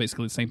Sam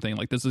basically the same thing,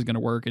 like, this is going to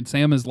work. And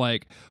Sam is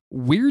like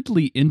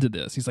weirdly into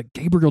this. He's like,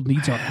 Gabriel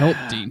needs our help,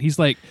 Dean. He's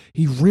like,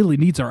 he really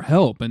needs our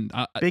help. And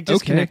big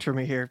disconnect for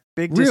me here.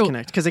 Big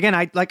disconnect. Because again,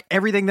 I like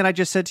everything that I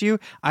just said to you.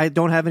 I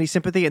don't have any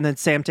sympathy. And then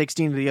Sam takes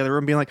Dean to the other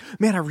room being like,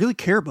 man, I really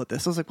care about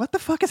this. I was like, what the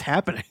fuck is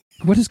happening?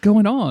 What is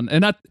going on?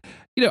 And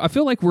I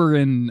feel like we're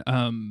in,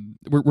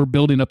 we're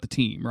building up the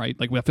team, right?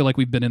 Like, I feel like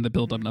we've been in the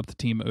building up the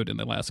team mode in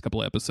the last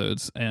couple of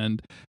episodes.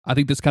 And I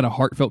think this kind of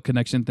heartfelt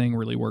connection thing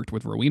really worked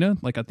with Rowena.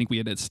 Like, I think we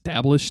had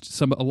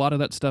established a lot of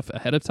that stuff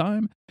ahead of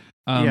time.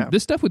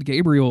 This stuff with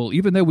Gabriel,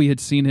 even though we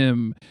had seen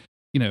him,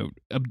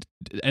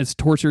 as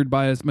tortured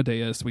by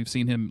Asmodeus, we've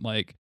seen him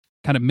like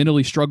kind of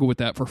mentally struggle with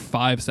that for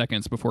 5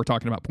 seconds before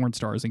talking about porn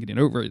stars and getting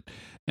over it.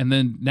 And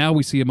then now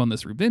we see him on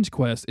this revenge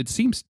quest. It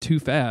seems too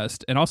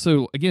fast. And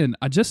also, again,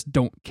 I just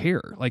don't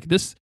care. Like,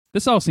 this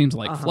all seems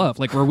like fluff.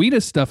 Like,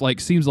 Rowena's stuff, like,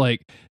 seems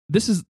like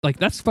this is like,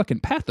 that's fucking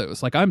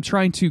pathos. Like, I'm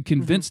trying to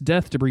convince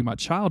death to bring my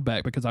child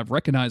back because I've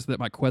recognized that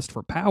my quest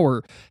for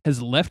power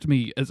has left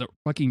me as a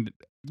fucking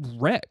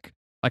wreck.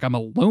 Like, I'm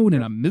alone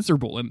and I'm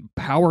miserable, and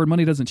power and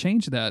money doesn't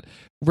change that.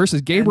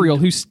 Versus Gabriel,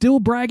 who's still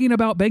bragging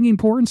about banging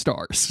porn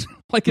stars.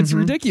 Like, it's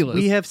ridiculous.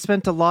 We have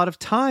spent a lot of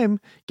time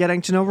getting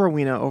to know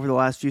Rowena over the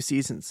last few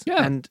seasons.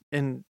 Yeah.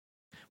 And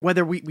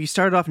whether we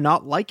started off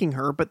not liking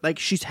her, but like,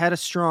 she's had a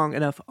strong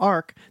enough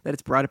arc that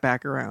it's brought it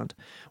back around.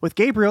 With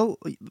Gabriel,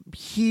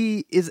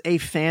 he is a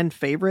fan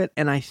favorite,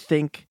 and I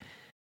think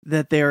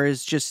that they're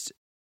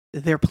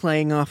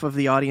playing off of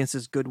the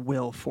audience's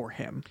goodwill for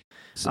him,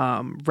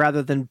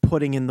 rather than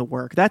putting in the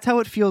work. That's how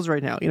it feels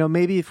right now.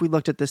 Maybe if we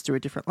looked at this through a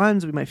different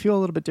lens, we might feel a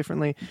little bit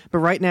differently. But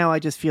right now, I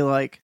just feel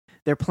like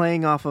they're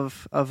playing off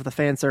of the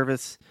fan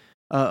service,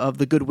 of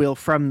the goodwill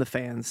from the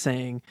fans,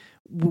 saying,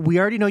 we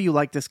already know you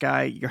like this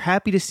guy. You're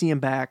happy to see him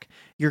back.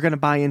 You're going to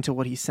buy into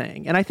what he's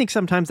saying. And I think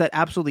sometimes that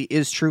absolutely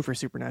is true for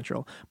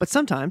Supernatural, but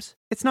sometimes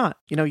it's not.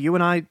 You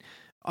and I,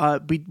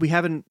 we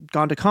haven't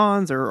gone to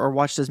cons or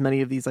watched as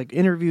many of these like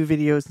interview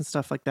videos and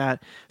stuff like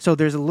that. So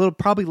there's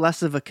probably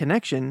less of a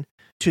connection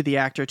to the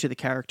actor, to the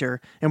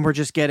character. And we're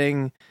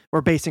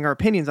basing our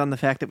opinions on the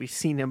fact that we've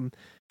seen him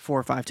 4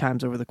 or 5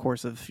 times over the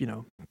course of,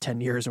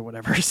 10 years or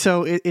whatever.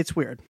 So it's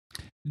weird.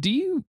 Do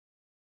you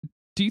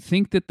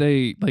think that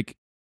they like,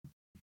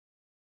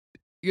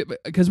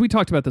 because we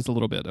talked about this a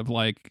little bit of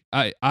like,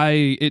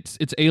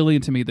 it's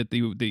alien to me that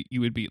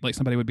you would be like,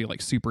 somebody would be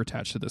like super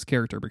attached to this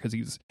character because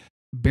he's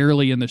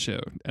barely in the show,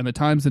 and the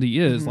times that he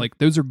is like,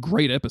 those are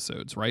great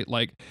episodes, right?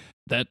 Like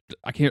that,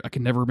 I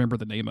can never remember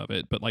the name of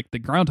it, but like the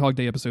Groundhog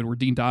Day episode where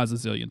Dean dies a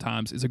zillion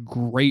times is a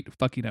great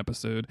fucking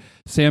episode.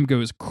 Sam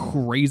goes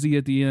crazy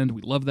at the end.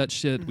 We love that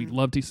shit. We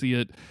love to see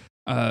it.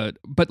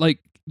 But like,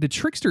 the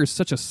trickster is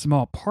such a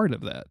small part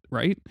of that,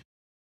 right?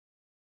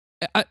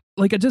 I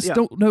just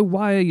don't know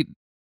why.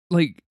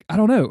 Like, I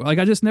don't know. Like,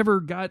 I just never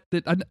got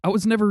that. I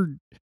was never.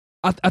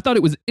 I thought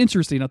it was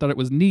interesting. I thought it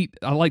was neat.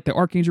 I like the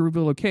Archangel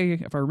reveal, okay,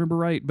 if I remember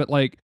right. But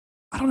like,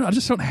 I don't know. I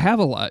just don't have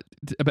a lot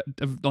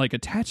of like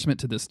attachment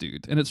to this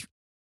dude. And it's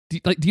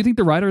do you think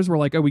the writers were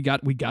like, oh, we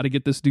got to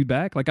get this dude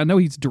back? Like, I know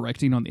he's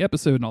directing on the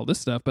episode and all this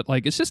stuff, but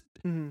like, it's just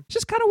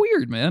kind of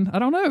weird, man. I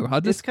don't know.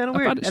 It's kind of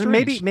weird. And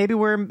maybe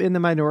we're in the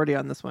minority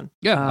on this one.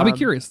 Yeah, I'll be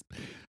curious.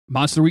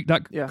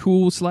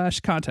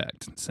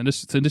 monsterweek.cool/contact. Send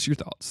us your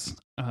thoughts.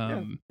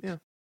 Yeah.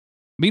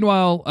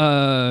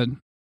 Meanwhile,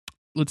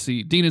 let's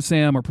see. Dean and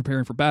Sam are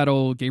preparing for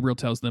battle. Gabriel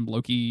tells them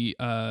Loki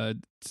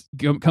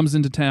comes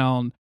into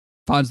town,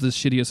 finds this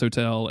shittiest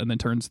hotel, and then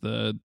turns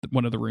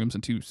one of the rooms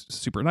into a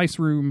super nice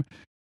room.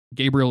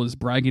 Gabriel is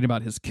bragging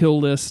about his kill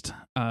list.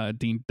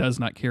 Dean does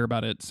not care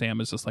about it. Sam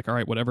is just like, all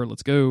right, whatever,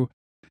 let's go.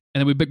 And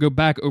then we go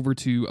back over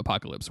to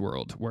Apocalypse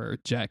World, where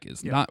Jack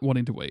is not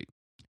wanting to wait.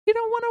 You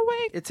don't want to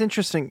wait. It's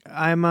interesting.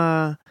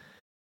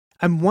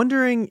 I'm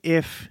wondering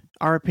if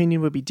our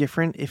opinion would be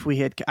different if we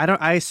had.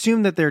 I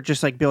assume that they're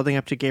just like building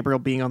up to Gabriel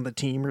being on the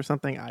team or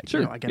something.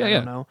 Sure. I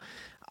don't know.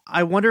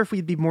 I wonder if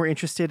we'd be more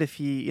interested if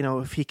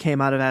if he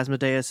came out of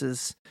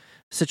Asmodeus's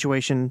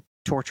situation,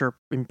 torture,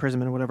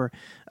 imprisonment, or whatever.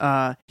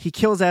 He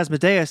kills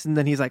Asmodeus, and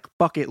then he's like,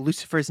 "Fuck it,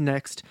 Lucifer's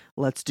next.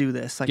 Let's do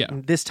this.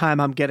 Like this time,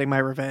 I'm getting my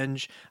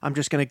revenge. I'm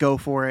just gonna go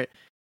for it."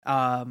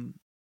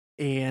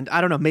 And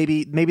I don't know.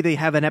 Maybe they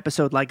have an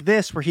episode like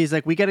this where he's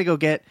like, "We got to go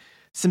get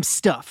some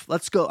stuff.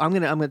 Let's go. I'm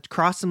gonna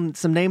cross some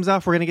names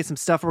off. We're gonna get some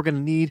stuff we're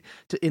gonna need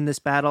in this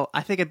battle."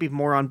 I think I'd be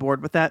more on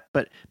board with that,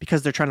 but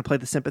because they're trying to play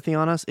the sympathy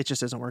on us, it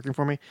just isn't working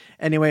for me.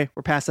 Anyway,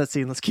 we're past that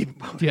scene. Let's keep it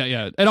moving.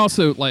 Yeah. And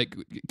also, like,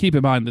 keep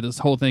in mind that this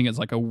whole thing is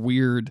like a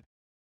weird.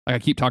 Like, I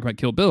keep talking about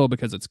Kill Bill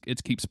because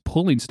it keeps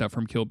pulling stuff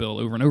from Kill Bill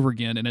over and over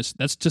again, and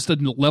that's just a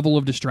level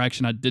of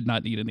distraction I did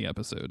not need in the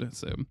episode.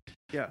 So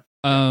yeah.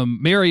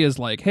 Mary is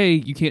like, "Hey,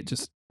 you can't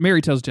just." Mary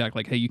tells Jack,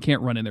 like, "Hey, you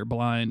can't run in there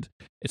blind.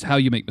 It's how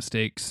you make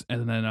mistakes."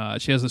 And then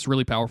she has this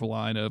really powerful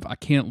line of, "I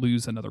can't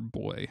lose another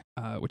boy,"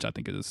 which I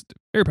think is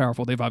very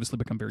powerful. They've obviously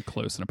become very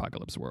close in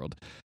Apocalypse World.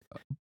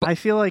 But I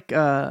feel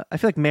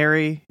like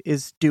Mary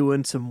is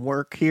doing some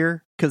work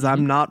here because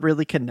I'm not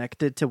really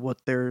connected to what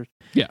they're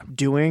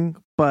doing,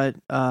 but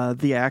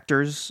the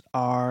actors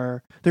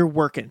they're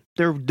working.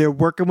 They're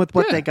working with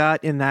what they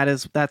got, and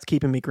that's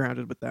keeping me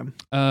grounded with them.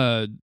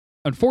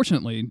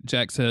 Unfortunately,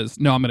 Jack says,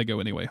 "No, I'm going to go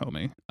anyway,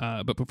 homie."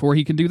 But before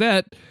he can do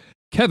that,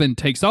 Kevin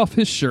takes off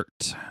his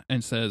shirt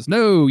and says,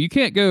 "No, you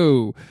can't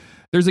go.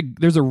 There's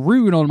a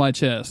rune on my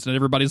chest." And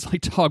everybody's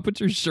like, "Dog,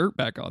 put your shirt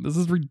back on. This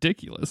is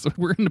ridiculous.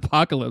 We're in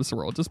Apocalypse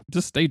World.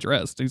 Just stay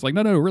dressed." And he's like,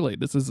 No, really.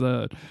 This is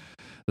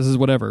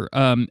whatever."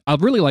 I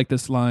really like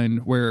this line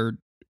where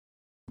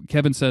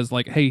Kevin says,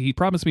 like, "Hey, he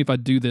promised me if I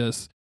do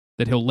this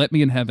that he'll let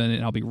me in heaven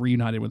and I'll be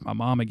reunited with my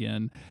mom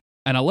again."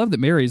 And I love that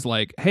Mary's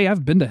like, "Hey,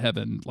 I've been to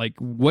heaven. Like,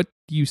 what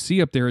you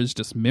see up there is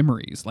just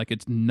memories. Like,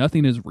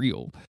 nothing is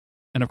real."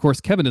 And of course,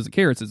 Kevin doesn't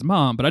care. It's his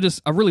mom. But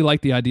I really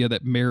like the idea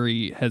that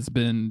Mary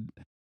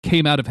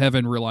came out of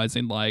heaven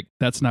realizing, like,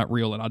 that's not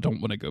real and I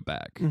don't want to go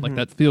back. Mm-hmm. Like,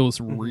 that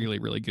feels really,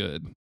 really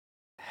good.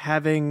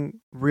 Having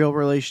real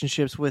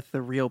relationships with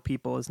the real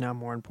people is now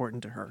more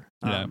important to her.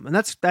 Yeah. And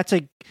that's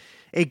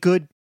a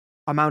good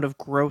amount of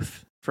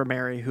growth for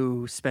Mary,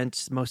 who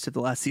spent most of the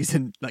last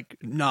season like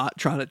not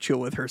trying to chill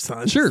with her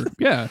son. Sure,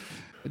 yeah.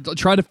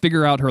 Try to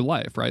figure out her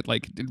life, right?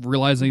 Like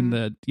realizing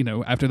that,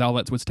 after all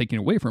that was taken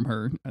away from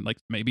her, and like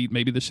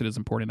maybe this shit is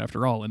important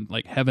after all, and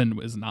like heaven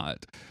is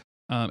not.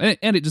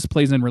 And it just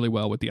plays in really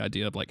well with the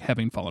idea of like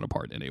having fallen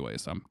apart anyway.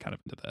 So I'm kind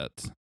of into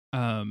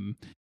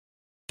that.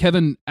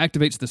 Kevin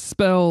activates the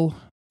spell.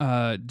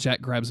 Jack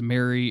grabs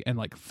Mary and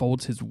like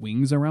folds his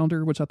wings around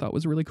her, which I thought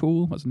was really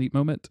cool. It was a neat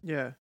moment.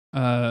 Yeah.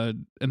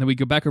 And then we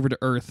go back over to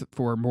Earth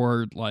for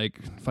more like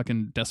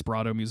fucking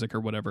Desperado music or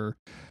whatever.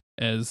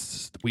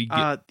 As we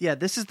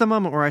get, this is the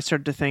moment where I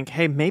started to think,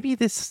 hey, maybe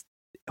this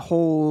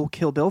whole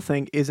Kill Bill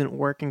thing isn't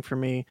working for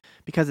me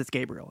because it's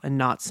Gabriel and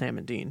not Sam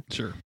and Dean.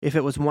 Sure. If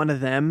it was one of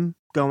them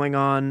going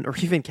on, or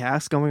even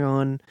Cass going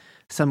on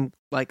some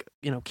like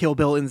Kill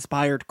Bill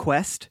inspired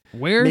quest,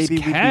 where's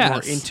maybe Cass?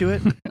 We'd be more into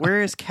it.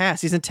 Where is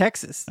Cass? He's in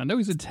Texas. I know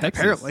he's in Texas.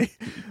 Apparently,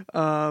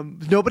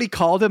 nobody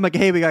called him like,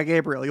 "Hey, we got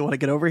Gabriel. You want to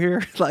get over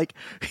here? Like,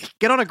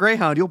 get on a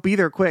Greyhound. You'll be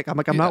there quick." I'm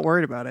like, I'm not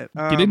worried about it.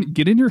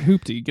 Get in your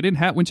hoopty. Get in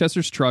Hat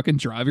Winchester's truck and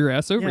drive your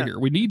ass over here.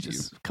 We need you.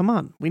 Come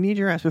on, we need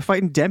your ass. We're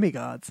fighting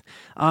demigods.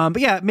 But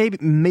yeah,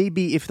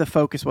 maybe if the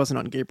focus wasn't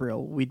on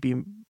Gabriel, we'd be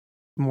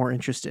more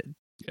interested.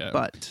 Yeah.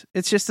 But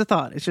it's just a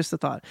thought.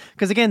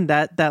 Because again,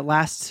 that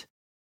last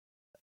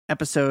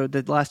episode,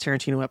 the last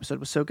Tarantino episode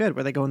was so good,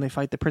 where they go and they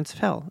fight the Prince of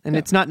Hell. And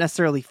it's not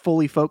necessarily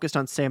fully focused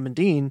on Sam and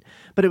Dean,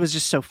 but it was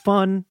just so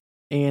fun.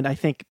 And I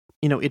think,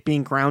 it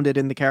being grounded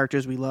in the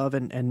characters we love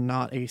and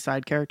not a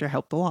side character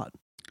helped a lot.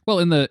 Well,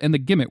 and the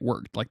gimmick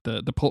worked. Like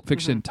the Pulp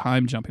Fiction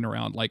time jumping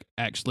around, like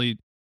actually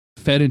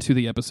fed into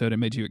the episode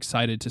and made you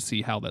excited to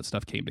see how that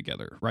stuff came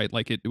together, right?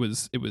 Like it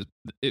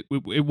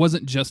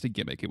wasn't just a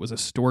gimmick. It was a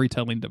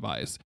storytelling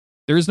device.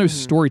 There is no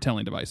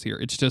storytelling device here.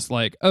 It's just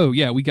like, oh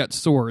yeah, we got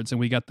swords and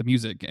we got the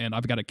music and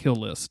I've got a kill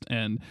list,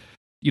 and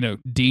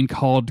Dean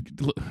called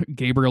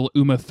Gabriel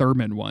Uma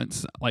Thurman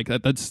once. Like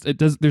it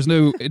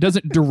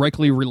doesn't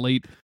directly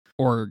relate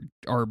or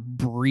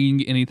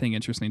bring anything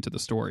interesting to the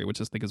story,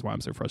 which I think is why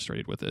I'm so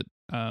frustrated with it.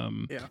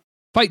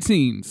 Fight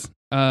scenes.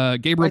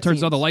 Gabriel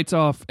turns all the lights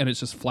off and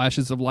it's just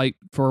flashes of light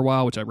for a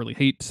while, which I really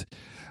hate.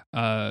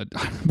 I'm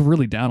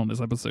really down on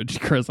this episode,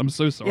 Chris. I'm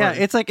so sorry. Yeah,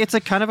 it's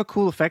like kind of a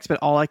cool effects, but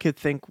all I could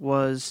think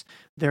was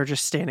they're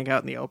just standing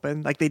out in the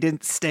open. Like they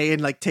didn't stay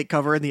and like take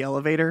cover in the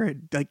elevator.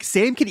 And, like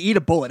Sam can eat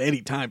a bullet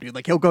any time, dude.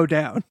 Like he'll go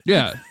down.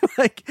 Yeah.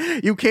 Like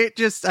you can't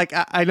just like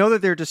I know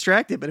that they're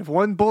distracted, but if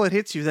one bullet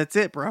hits you, that's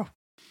it, bro.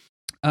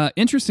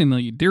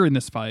 Interestingly, during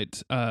this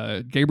fight,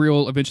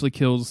 Gabriel eventually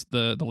kills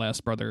the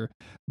last brother,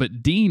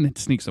 but Dean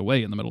sneaks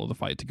away in the middle of the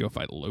fight to go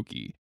fight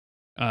Loki.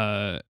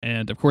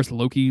 And of course,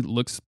 Loki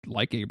looks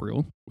like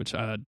Gabriel, which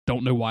I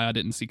don't know why I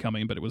didn't see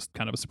coming, but it was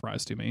kind of a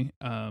surprise to me.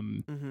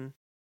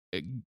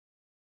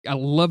 I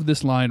love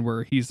this line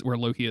where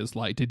Loki is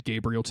like, "Did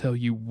Gabriel tell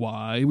you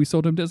why we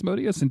sold him to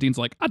Asmodeus?" And Dean's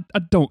like, "I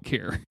don't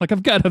care. Like,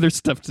 I've got other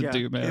stuff to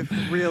do, man.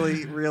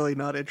 Really, really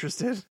not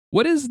interested."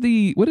 What is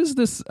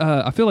this?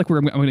 I feel like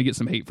I'm going to get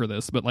some hate for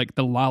this, but like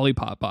the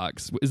lollipop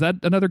box, is that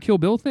another Kill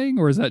Bill thing,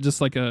 or is that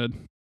just like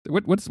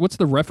what's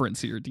the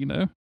reference here? Do you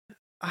know?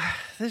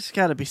 There's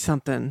got to be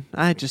something.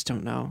 I just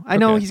don't know. I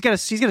know he's got a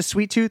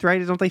sweet tooth,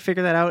 right? Don't they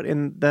figure that out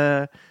in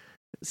the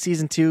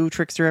season 2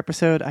 trickster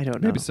episode? I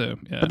don't know. Maybe so.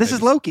 Yeah, but this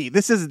is Loki.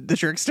 This isn't the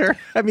trickster.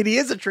 I mean, he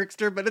is a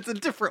trickster, but it's a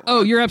different one.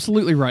 Oh, you're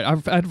absolutely right.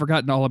 I'd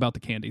forgotten all about the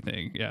candy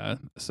thing. Yeah.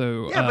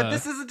 So yeah, but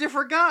this is a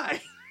different guy.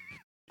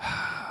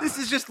 This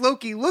is just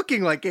Loki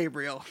looking like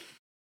Gabriel.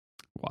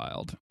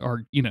 Wild,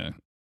 or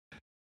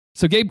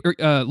So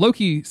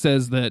Loki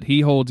says that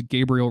he holds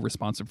Gabriel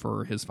responsible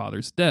for his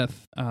father's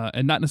death,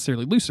 and not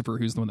necessarily Lucifer,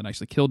 who's the one that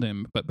actually killed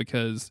him, but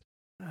because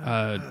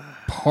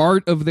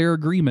part of their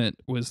agreement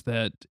was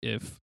that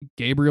if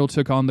Gabriel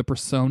took on the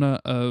persona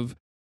of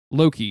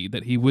Loki,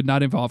 that he would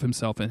not involve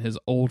himself in his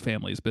old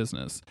family's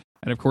business.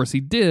 And of course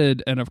he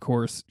did, and of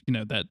course,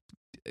 that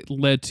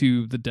led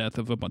to the death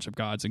of a bunch of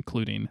gods,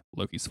 including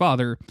Loki's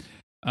father.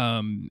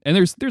 And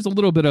there's a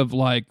little bit of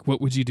like,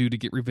 what would you do to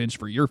get revenge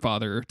for your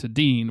father, to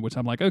Dean, which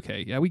I'm like,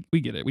 okay, yeah, we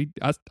get it.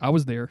 I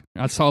was there.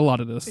 I saw a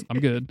lot of this. I'm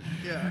good.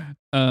 Yeah.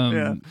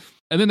 And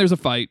then there's a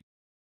fight.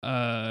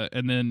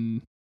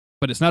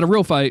 But it's not a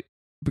real fight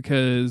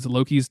because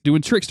Loki's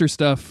doing trickster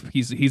stuff.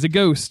 He's a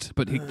ghost,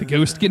 but the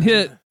ghost can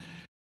hit.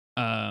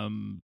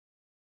 And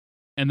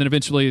then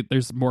eventually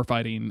there's more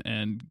fighting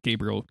and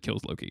Gabriel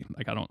kills Loki.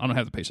 Like, I don't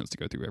have the patience to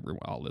go through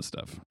all this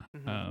stuff.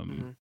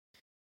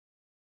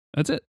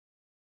 That's it.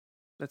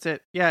 That's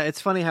it. Yeah,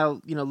 it's funny how,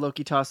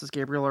 Loki tosses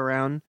Gabriel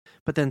around,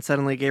 but then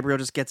suddenly Gabriel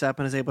just gets up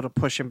and is able to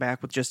push him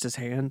back with just his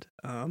hand.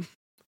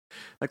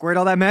 Like, where'd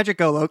all that magic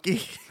go,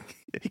 Loki?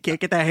 He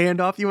can't get that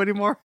hand off you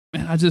anymore?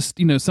 And I just,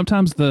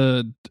 sometimes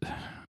you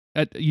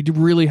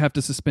really have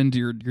to suspend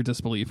your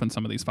disbelief in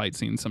some of these fight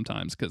scenes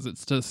sometimes, because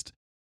it's just,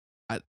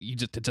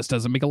 it just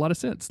doesn't make a lot of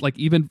sense. Like,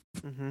 even,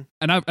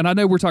 and I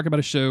know we're talking about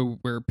a show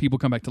where people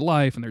come back to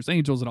life and there's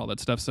angels and all that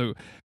stuff. So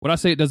when I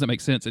say it doesn't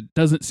make sense, it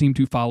doesn't seem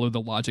to follow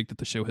the logic that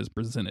the show has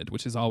presented,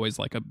 which is always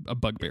like a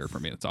bugbear for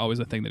me. It's always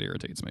a thing that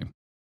irritates me.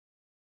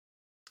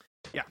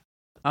 Yeah.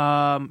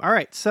 All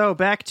right. So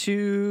back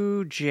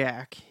to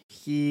Jack.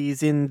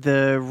 He's in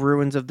the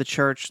ruins of the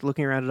church,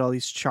 looking around at all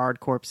these charred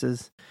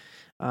corpses.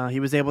 He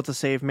was able to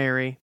save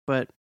Mary,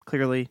 but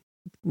clearly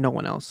no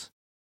one else.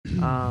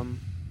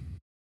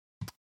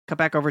 Cut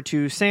back over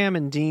to Sam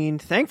and Dean.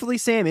 Thankfully,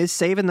 Sam is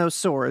saving those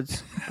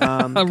swords.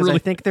 Really, I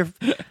think they're.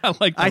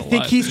 I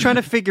think he's trying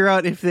to figure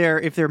out if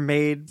they're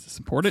made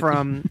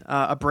from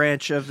a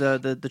branch of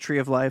the Tree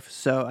of Life.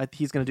 So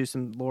he's going to do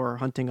some lore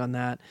hunting on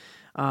that.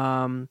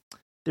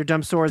 They're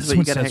dumb swords, but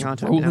you got to hang on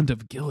to them. Roland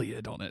of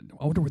Gilead on it.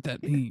 I wonder what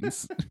that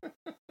means.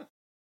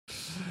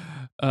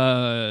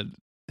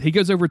 He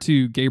goes over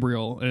to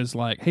Gabriel and is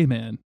like, "Hey,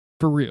 man.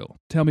 For real,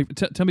 tell me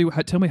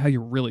how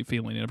you're really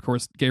feeling." And of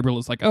course, Gabriel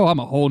is like, "Oh, I'm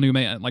a whole new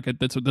man. Like,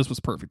 this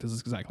was perfect. This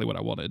is exactly what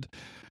I wanted."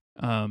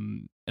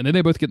 And then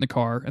they both get in the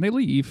car and they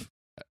leave.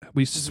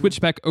 We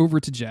switch back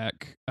over to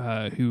Jack,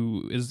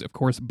 who is of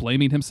course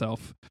blaming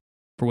himself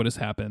for what has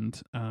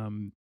happened.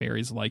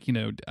 Mary's like,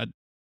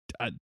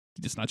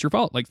 it's not your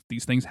fault. Like,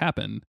 these things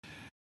happen.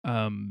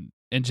 And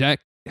Jack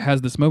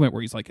has this moment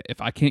where he's like, if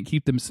I can't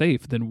keep them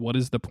safe, then what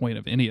is the point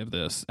of any of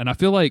this? And I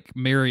feel like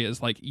Mary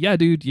is like, yeah,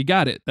 dude, you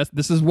got it.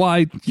 This is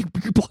why you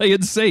play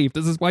it safe.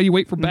 This is why you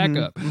wait for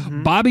backup.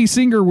 Bobby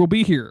Singer will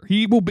be here.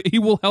 He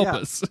will help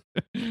us.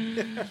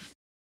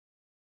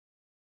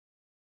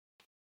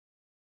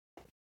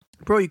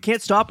 Bro, you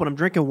can't stop when I'm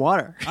drinking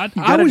water.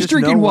 I was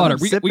drinking water.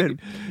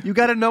 You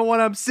got to know when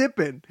I'm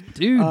sipping.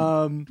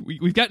 Dude,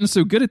 we've gotten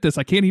so good at this,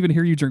 I can't even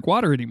hear you drink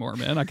water anymore,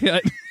 man. I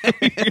can't.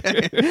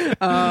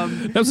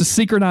 That was a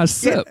synchronized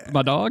sip,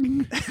 my dog.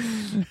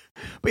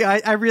 But yeah,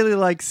 I really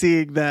like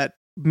seeing that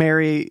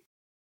Mary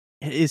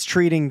is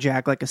treating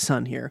Jack like a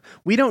son here.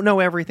 We don't know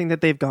everything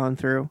that they've gone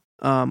through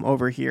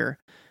over here,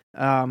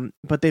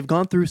 but they've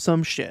gone through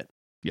some shit.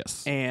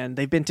 Yes. And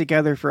they've been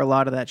together for a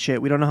lot of that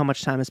shit. We don't know how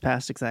much time has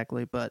passed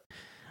exactly, but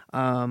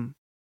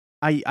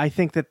I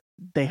think that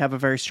they have a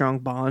very strong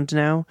bond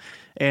now,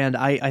 and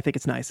I think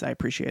it's nice. I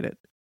appreciate it.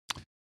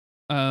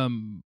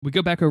 We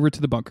go back over to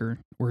the bunker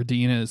where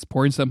Dean is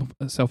pouring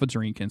himself a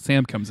drink, and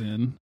Sam comes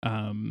in.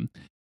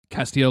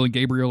 Castiel and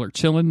Gabriel are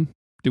chilling,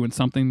 doing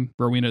something.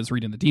 Rowena is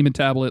reading the demon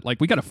tablet.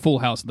 Like, we got a full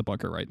house in the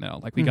bunker right now.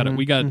 Like, we got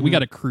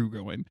a crew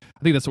going.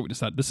 I think that's what we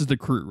decided. This is the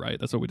crew, right?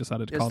 That's what we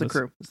decided to call this.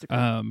 It's the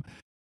crew.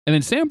 And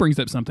then Sam brings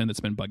up something that's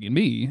been bugging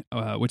me,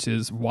 which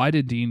is, why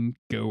did Dean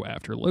go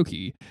after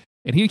Loki?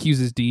 And he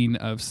accuses Dean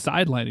of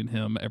sidelining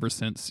him ever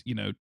since,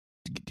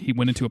 he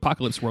went into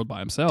Apocalypse World by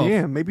himself.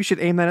 Damn, maybe you should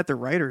aim that at the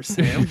writers,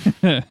 Sam.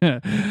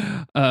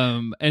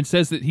 And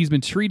says that he's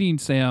been treating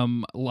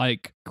Sam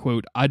like,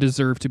 quote, I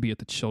deserve to be at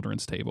the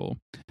children's table.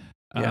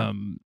 Yeah.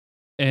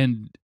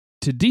 And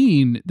to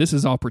Dean, this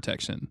is all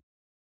protection.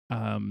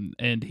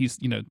 And he's,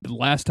 the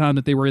last time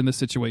that they were in this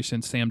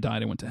situation, Sam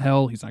died and went to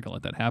hell. He's not going to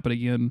let that happen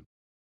again.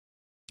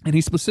 And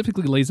he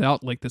specifically lays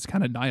out like this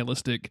kind of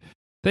nihilistic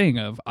thing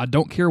of, I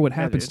don't care what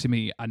happens to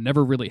me. I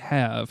never really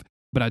have,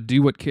 but I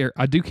do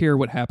care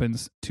what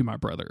happens to my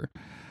brother.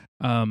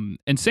 And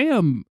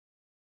Sam,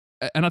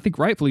 and I think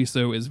rightfully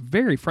so, is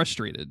very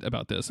frustrated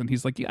about this. And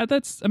he's like, yeah,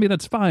 that's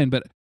fine.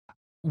 But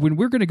when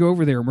we're going to go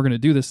over there and we're going to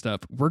do this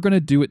stuff, we're going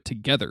to do it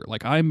together.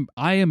 Like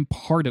I am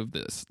part of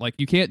this. Like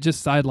you can't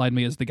just sideline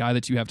me as the guy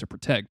that you have to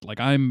protect. Like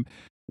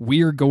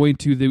we're going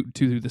to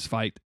do this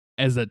fight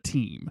as a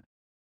team.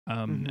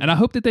 And I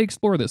hope that they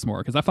explore this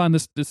more, because I find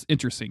this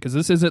interesting, because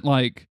this isn't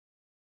like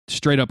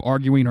straight up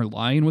arguing or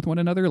lying with one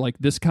another. Like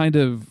this kind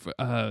of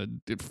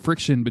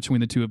friction between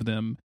the two of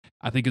them,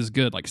 I think, is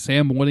good. Like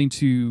Sam wanting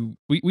to,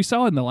 we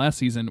saw it in the last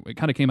season, it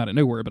kind of came out of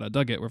nowhere, but I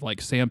dug it, with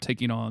like Sam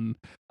taking on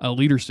a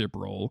leadership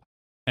role.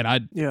 And I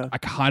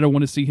kind of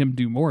want to see him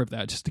do more of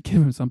that, just to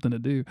give him something to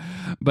do.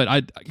 But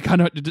I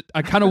kind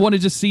of want to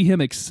just see him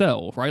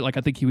excel, right? Like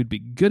I think he would be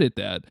good at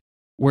that,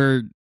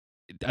 where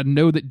I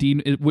know that Dean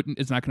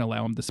is not going to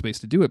allow him the space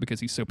to do it, because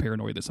he's so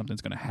paranoid that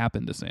something's going to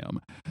happen to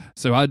Sam.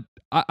 So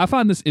I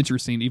find this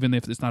interesting, even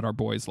if it's not our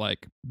boys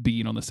like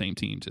being on the same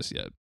team just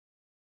yet.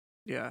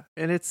 Yeah,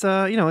 and it's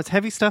it's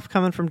heavy stuff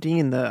coming from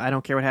Dean. I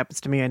don't care what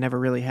happens to me, I never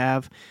really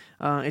have.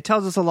 It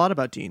tells us a lot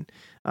about Dean,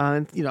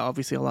 and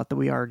obviously a lot that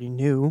we already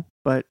knew.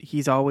 But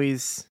he's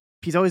always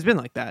been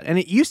like that. And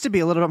it used to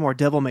be a little bit more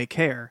devil may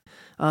care,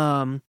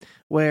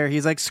 where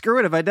he's like, screw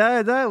it, if I die,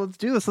 I die. Let's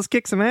do this. Let's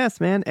kick some ass,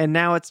 man. And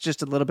now it's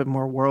just a little bit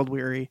more world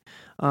weary,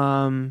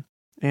 and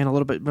a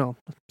little bit,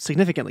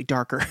 significantly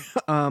darker.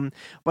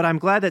 But I'm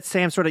glad that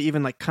Sam sort of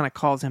even like kind of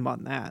calls him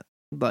on that.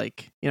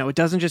 Like, it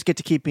doesn't just get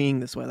to keep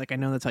being this way. Like, I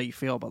know that's how you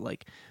feel, but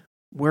like,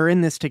 we're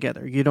in this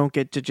together. You don't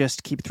get to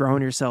just keep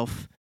throwing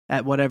yourself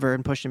at whatever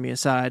and pushing me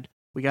aside.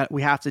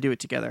 We have to do it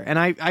together. And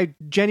I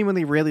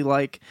genuinely really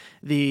like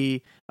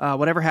the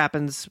whatever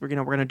happens, we're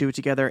gonna do it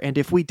together. And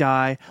if we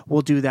die,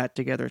 we'll do that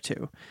together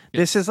too.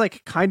 Yeah. This is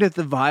like kind of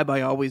the vibe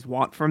I always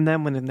want from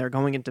them when they're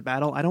going into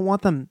battle. I don't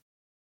want them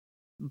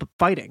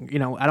fighting.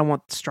 I don't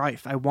want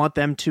strife. I want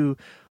them to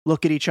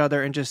look at each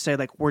other and just say,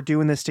 like, we're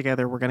doing this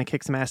together. We're gonna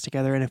kick some ass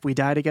together. And if we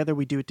die together,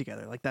 we do it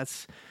together. Like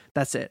that's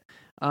it.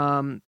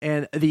 And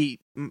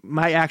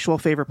my actual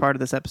favorite part of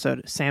this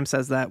episode, Sam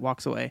says that,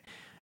 walks away.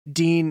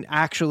 Dean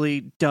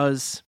actually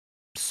does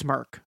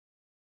smirk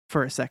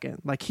for a second.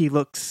 Like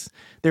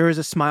there is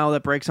a smile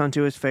that breaks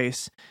onto his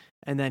face,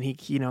 and then he,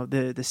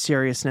 the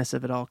seriousness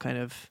of it all kind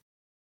of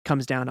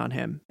comes down on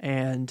him,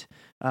 and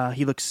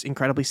he looks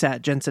incredibly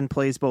sad. Jensen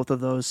plays both of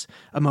those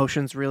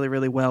emotions really,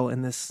 really well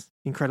in this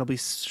incredibly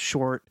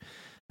short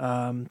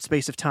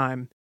space of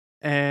time,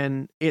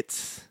 and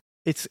it's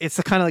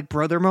the kind of like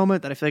brother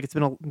moment that I feel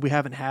like we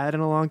haven't had in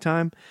a long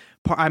time.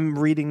 I'm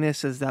reading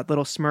this as that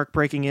little smirk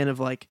breaking in of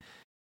like,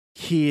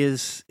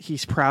 he's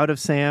proud of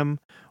Sam,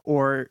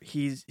 or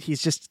he's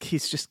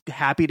just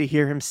happy to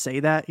hear him say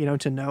that,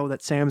 to know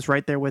that Sam's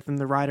right there with him,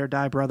 the ride or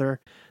die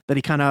brother that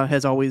he kind of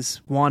has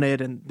always wanted,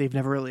 and they've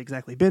never really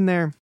exactly been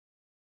there.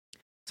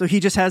 So he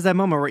just has that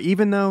moment where,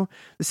 even though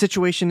the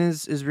situation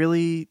is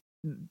really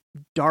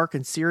dark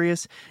and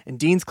serious, and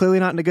Dean's clearly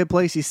not in a good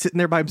place, he's sitting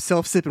there by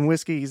himself sipping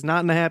whiskey, he's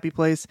not in a happy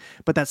place,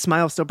 but that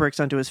smile still breaks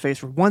onto his face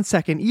for 1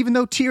 second, even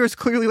though tears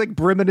clearly like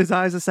brim in his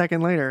eyes a second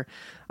later.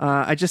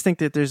 I just think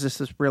that there's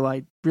this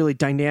really, really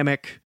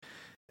dynamic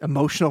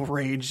emotional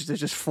range that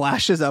just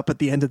flashes up at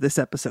the end of this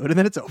episode, and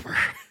then it's over.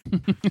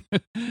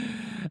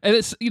 And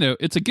it's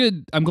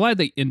I'm glad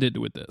they ended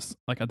with this.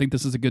 Like, I think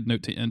this is a good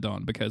note to end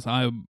on, because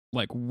I'm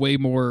like way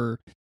more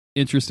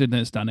interested in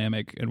this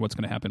dynamic and what's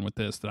going to happen with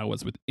this than I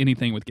was with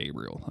anything with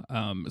Gabriel.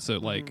 So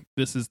like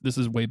this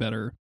is way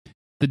better.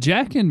 The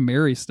Jack and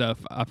Mary stuff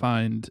I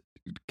find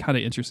kind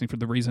of interesting for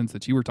the reasons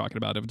that you were talking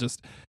about, of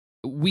just,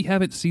 we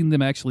haven't seen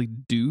them actually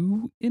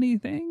do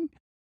anything.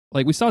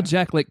 Like, we saw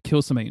Jack like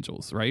kill some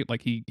angels, right?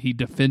 Like he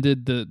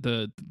defended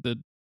the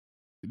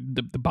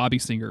Bobby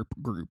Singer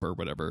group or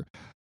whatever.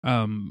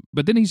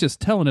 But then he's just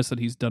telling us that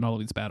he's done all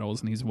of these battles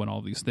and he's won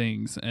all these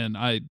things, and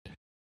I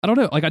don't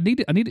know. Like, I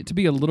need it to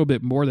be a little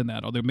bit more than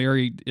that. Although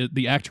Mary,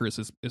 the actress,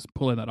 is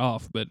pulling that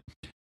off, but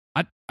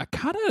I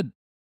kind of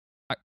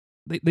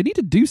they need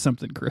to do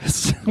something,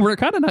 Chris. We're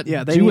kind of not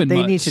doing they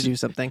much. Need to do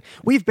something.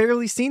 We've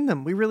barely seen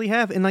them. We really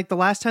have. And like the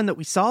last time that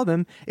we saw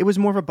them, it was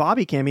more of a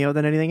Bobby cameo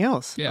than anything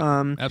else.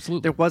 Yeah,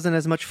 absolutely. There wasn't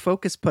as much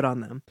focus put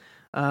on them.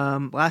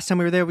 Last time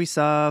we were there, we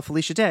saw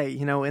Felicia Day,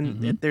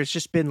 and there's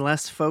just been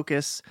less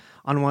focus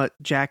on what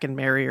Jack and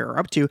Mary are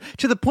up to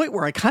the point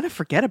where I kind of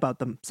forget about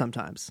them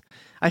sometimes.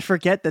 I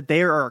forget that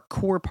they are a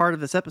core part of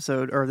this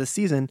episode or this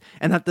season,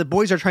 and that the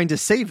boys are trying to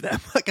save them.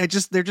 Like,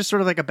 they're just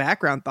sort of like a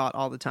background thought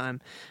all the time.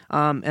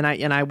 And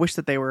I wish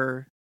that they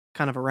were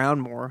kind of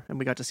around more, and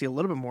we got to see a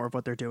little bit more of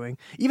what they're doing,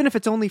 even if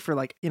it's only for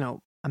like,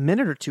 a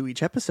minute or two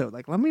each episode.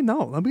 Like, let me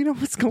know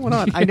what's going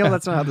on. Yeah. I know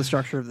that's not how the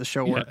structure of the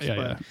show works,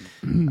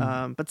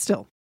 but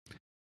still.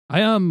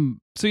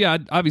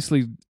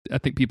 Obviously I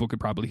think people could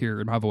probably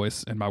hear in my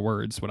voice and my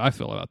words what I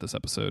feel about this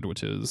episode,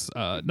 which is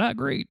not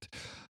great.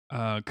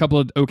 A couple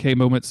of okay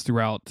moments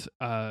throughout.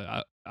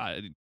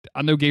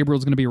 I know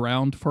Gabriel's going to be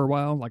around for a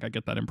while. Like I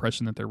get that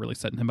impression that they're really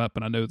setting him up,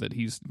 and I know that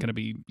he's going to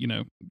be,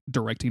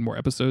 directing more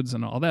episodes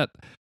and all that.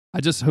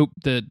 I just hope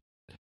that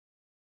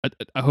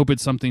I hope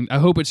it's something. I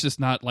hope it's just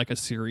not like a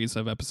series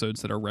of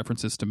episodes that are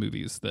references to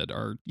movies that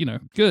are,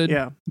 good.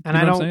 Yeah, and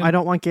I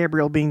don't want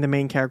Gabriel being the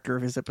main character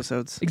of his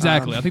episodes.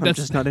 Exactly. I think I'm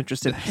just not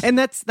interested. And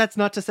that's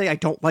not to say I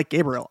don't like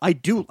Gabriel. I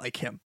do like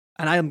him,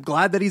 and I am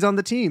glad that he's on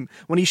the team.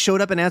 When he showed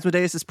up in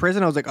Asmodeus'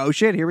 prison, I was like, oh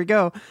shit, here we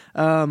go.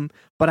 But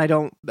I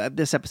don't.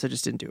 This episode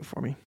just didn't do it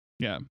for me.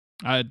 Yeah,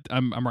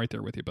 I'm right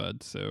there with you,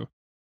 bud. So,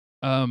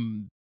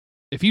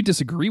 if you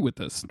disagree with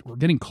this, we're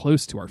getting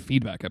close to our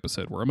feedback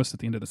episode. We're almost at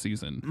the end of the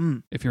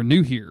season. If you're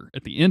new here,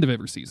 at the end of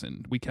every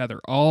season, we gather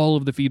all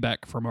of the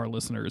feedback from our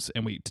listeners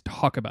and we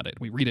talk about it.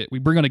 We read it. We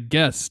bring on a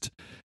guest.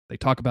 They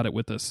talk about it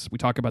with us. We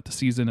talk about the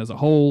season as a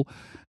whole.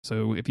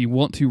 So if you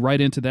want to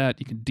write into that,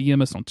 you can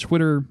DM us on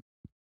Twitter.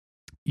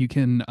 You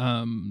can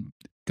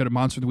go to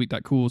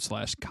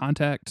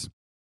monsteroftheweek.cool/contact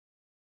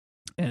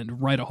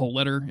and write a whole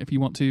letter if you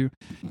want to.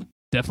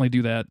 Definitely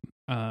do that.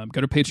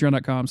 Go to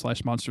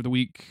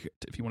patreon.com/monsteroftheweek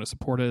if you want to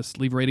support us.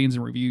 Leave ratings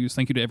and reviews.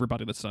 Thank you to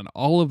everybody that's done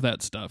all of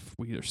that stuff.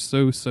 We are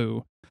so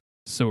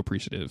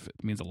appreciative.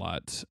 It means a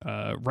lot.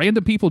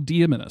 Random people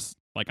DMing us.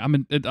 Like I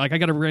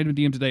got a random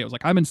DM today. I was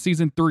like, I'm in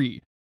season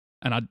 3,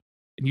 and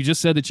you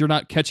just said that you're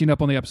not catching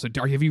up on the episode.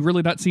 Have you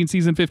really not seen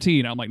season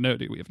 15? I'm like, no,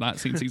 dude, we have not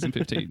seen season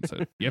 15.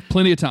 So you have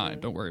plenty of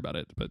time. Don't worry about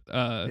it. But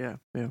yeah.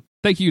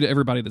 Thank you to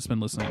everybody that's been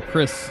listening.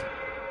 Chris,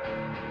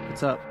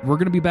 what's up? We're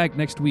gonna be back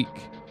next week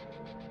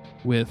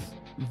with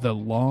The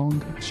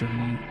Long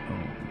Journey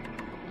Home.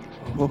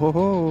 Ho, ho,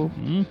 ho.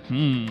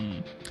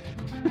 Mm-hmm.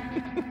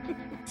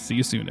 See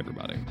you soon,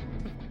 everybody.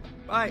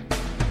 Bye.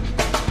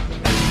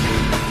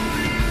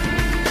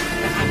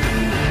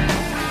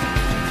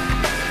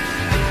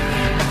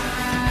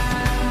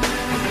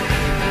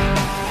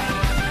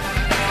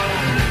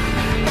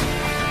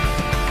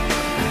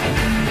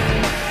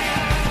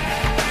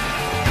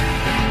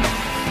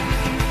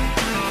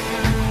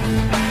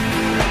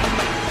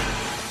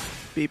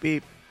 Beep,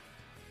 beep.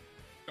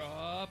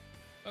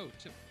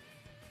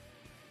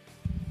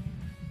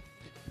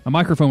 My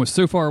microphone was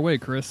so far away,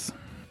 Chris.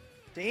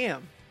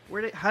 Damn.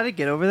 How did it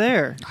get over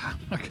there?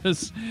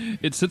 Because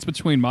it sits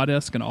between my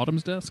desk and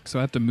Autumn's desk, so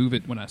I have to move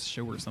it when I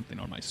show her something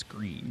on my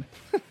screen.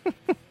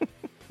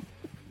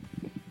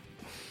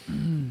 I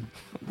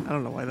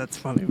don't know why that's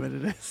funny, but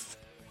it is.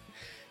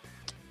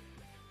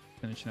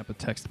 Finishing up a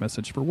text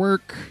message for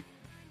work.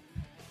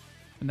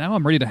 And now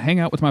I'm ready to hang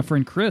out with my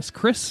friend Chris.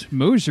 Chris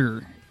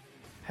Mosier.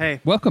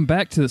 Hey. Welcome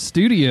back to the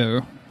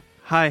studio.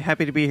 Hi,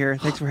 happy to be here.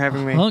 Thanks for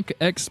having me. Hunk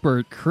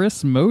expert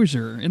Chris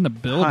Mosier in the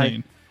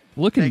building. Hi.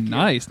 Looking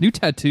nice. New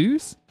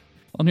tattoos?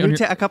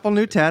 A couple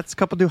new tats, a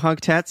couple new hunk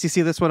tats. You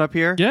see this one up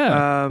here?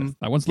 Yeah.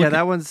 That one's looking,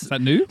 that one's. Is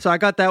that new? So I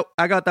got that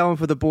one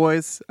for the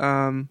boys.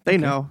 They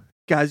know.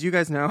 Guys, you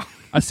guys know.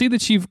 I see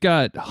that you've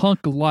got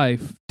Hunk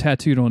Life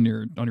tattooed on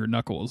your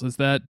knuckles. Is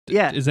that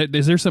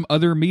is there some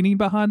other meaning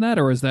behind that,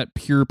 or is that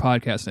pure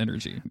podcast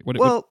energy?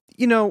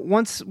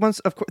 Once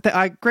of course,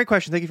 great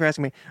question. Thank you for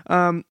asking me.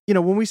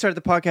 When we started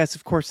the podcast,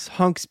 of course,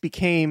 hunks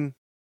became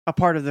a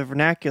part of the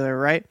vernacular,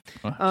 right?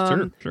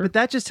 Sure. But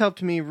that just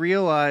helped me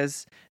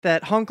realize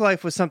that hunk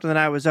life was something that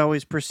I was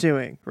always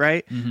pursuing,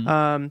 right?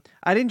 Mm-hmm.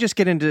 I didn't just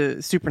get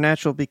into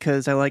Supernatural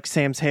because I liked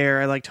Sam's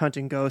hair, I liked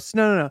hunting ghosts.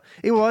 No.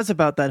 It was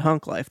about that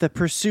hunk life, the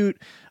pursuit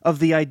of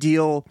the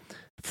ideal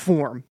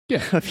form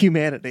of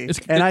humanity.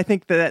 And I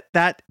think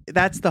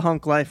that's the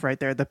hunk life right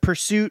there, the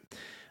pursuit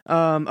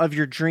of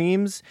your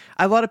dreams.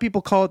 A lot of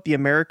people call it the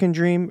American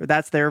dream.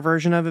 That's their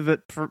version of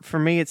it, but for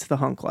me, it's the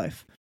hunk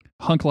life.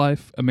 Hunk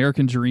life,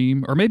 American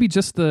dream, or maybe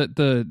just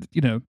the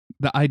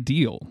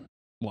ideal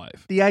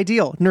life. The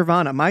ideal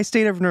nirvana, my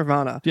state of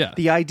nirvana. Yeah.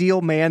 The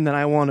ideal man that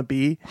I want to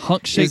be.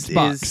 Hunk-shaped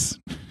box.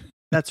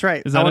 That's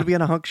right. I want to be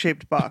in a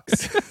hunk-shaped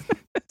box. Is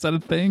that a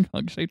thing?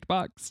 Hunk-shaped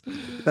box.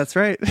 That's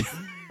right.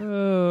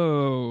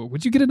 Oh,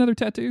 would you get another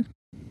tattoo?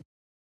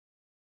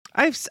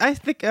 I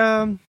think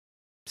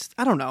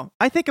I don't know.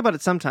 I think about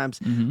it sometimes.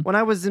 Mm-hmm. When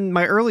I was in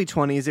my early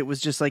 20s, it was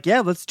just like,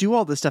 yeah, let's do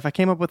all this stuff. I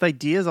came up with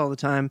ideas all the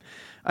time.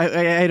 I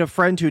had a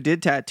friend who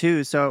did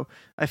tattoos, so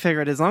I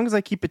figured as long as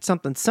I keep it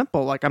something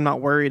simple, like I'm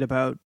not worried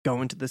about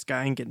going to this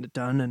guy and getting it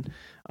done. And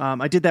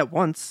I did that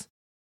once,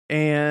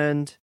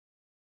 and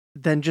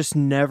then just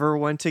never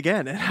went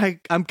again. And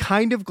I'm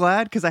kind of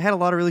glad, because I had a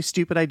lot of really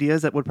stupid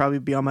ideas that would probably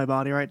be on my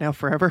body right now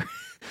forever.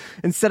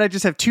 Instead, I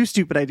just have 2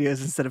 stupid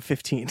ideas instead of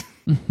 15.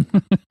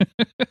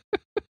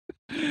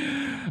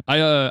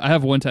 I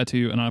have one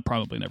tattoo, and I'll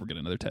probably never get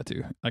another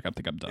tattoo. Like, I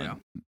think I'm done. Yeah.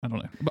 I don't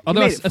know. But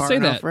although I say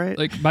enough, that, right?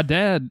 Like my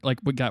dad,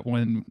 we got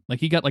one. Like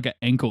he got like an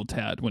ankle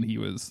tat when he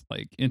was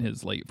like in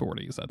his late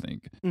 40s, I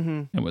think,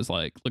 and was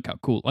like, "Look how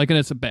cool!" Like, and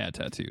it's a bad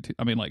tattoo.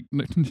 I mean, like,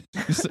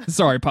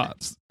 sorry,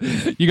 pops,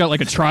 you got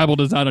like a tribal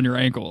design on your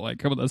ankle. Like,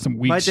 come on, that's some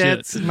weak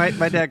shit. My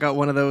dad got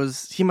one of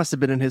those. He must have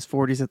been in his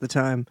 40s at the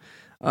time.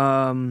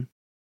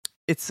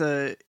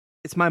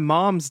 It's my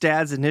mom's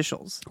dad's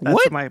initials.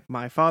 That's what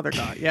my father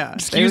got. Yeah.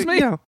 Excuse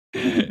me?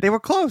 They were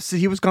close.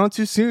 He was gone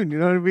too soon. You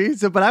know what I mean?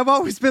 So, but I've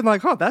always been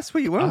like, oh, that's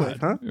what you went with,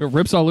 huh? It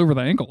rips all over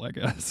the ankle, I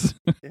guess.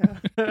 Yeah.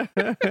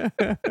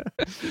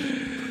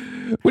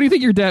 What do you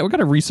think what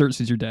kind of research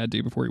did your dad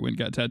do before he went and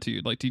got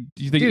tattooed? Like, do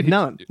you think... Dude,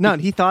 none.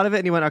 He thought of it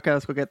and he went, okay,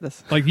 let's go get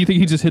this. Like, do you think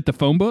he just hit the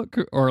phone book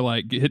or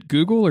like hit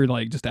Google or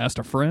like just asked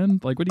a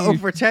friend? Like, what do you... Oh,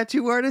 for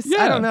tattoo artists?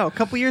 Yeah. I don't know. A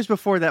couple years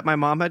before that, my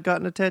mom had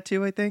gotten a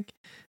tattoo, I think.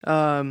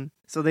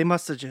 So they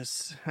must have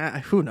just...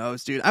 who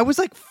knows, dude? I was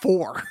like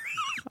 4.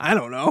 I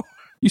don't know.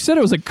 You said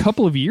it was a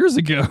couple of years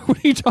ago. What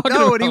are you talking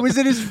about? No, and he was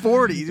in his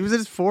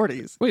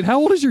 40s. Wait, how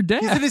old is your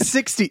dad? He's in his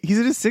 60s. He's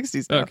in his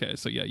 60s now. Okay,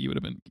 so yeah, you would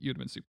have been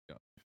super young.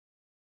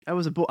 I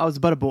was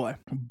but a boy.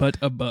 But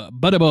a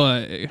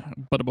boy.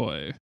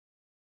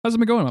 How's it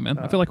been going on, man?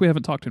 I feel like we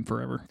haven't talked in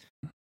forever.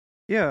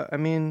 Yeah, I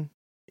mean,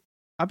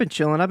 I've been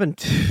chilling. I've been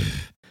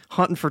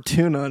hunting for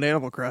tuna on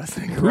Animal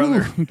Crossing,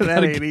 brother.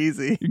 That ain't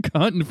easy. You're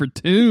hunting for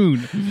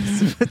tune.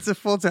 It's a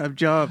full-time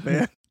job,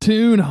 man.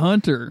 Tune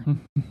hunter.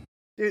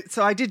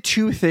 So I did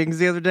 2 things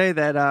the other day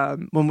that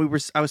when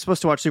I was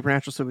supposed to watch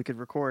Supernatural so we could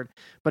record,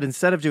 but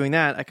instead of doing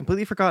that, I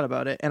completely forgot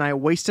about it, and I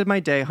wasted my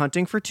day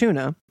hunting for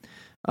tuna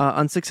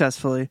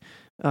unsuccessfully.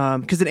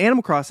 Because in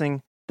Animal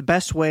Crossing, the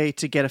best way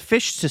to get a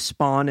fish to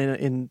spawn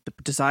in the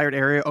desired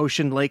area,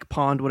 ocean, lake,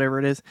 pond, whatever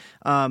it is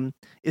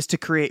to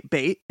create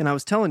bait. And I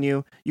was telling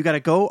you, you got to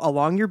go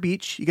along your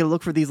beach. You got to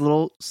look for these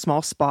little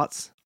small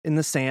spots in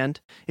the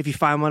sand. If you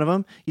find one of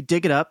them, you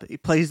dig it up.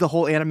 It plays the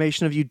whole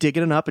animation of you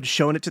digging it up and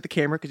showing it to the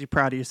camera because you're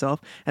proud of yourself.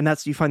 And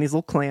that's, you find these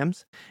little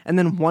clams. And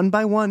then one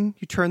by one,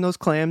 you turn those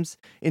clams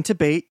into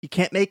bait. You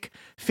can't make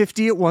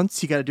 50 at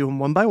once. You got to do them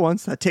one by one.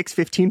 So that takes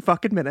 15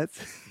 fucking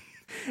minutes.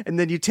 And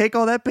then you take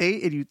all that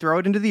bait and you throw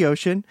it into the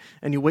ocean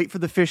and you wait for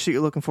the fish that you're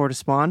looking for to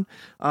spawn.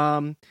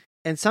 And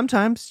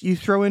sometimes you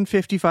throw in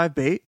 55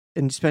 bait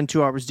and you spend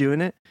 2 hours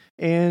doing it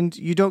and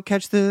you don't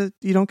catch the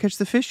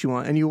fish you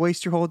want and you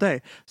waste your whole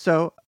day.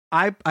 So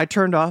I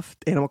turned off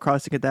Animal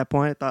Crossing at that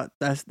point. I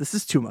thought, this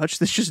is too much.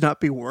 This should not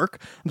be work.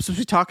 I'm supposed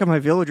to be talking to my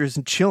villagers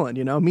and chilling,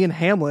 you know? Me and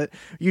Hamlet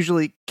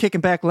usually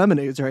kicking back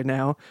lemonades right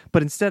now,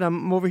 but instead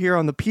I'm over here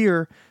on the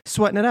pier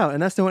sweating it out,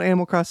 and that's not what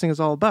Animal Crossing is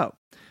all about.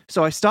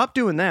 So I stopped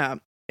doing that,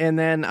 and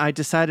then I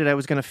decided I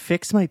was going to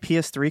fix my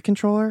PS3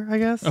 controller, I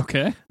guess.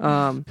 Okay.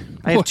 I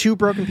have 2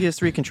 broken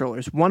PS3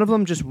 controllers. One of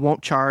them just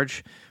won't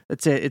charge.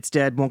 That's it. It's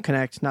dead. Won't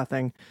connect.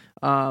 Nothing.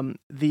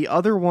 The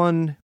other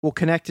one will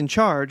connect and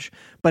charge,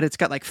 but it's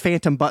got like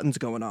phantom buttons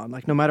going on.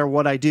 Like no matter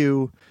what I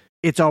do,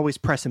 it's always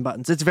pressing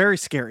buttons. It's very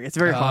scary. It's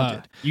very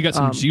haunted. You got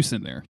some juice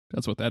in there.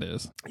 That's what that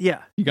is.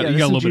 Yeah. You got a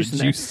little bit of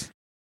juice.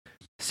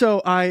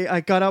 So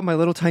I got out my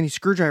little tiny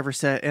screwdriver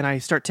set and I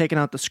start taking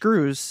out the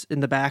screws in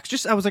the back.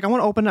 I was like, I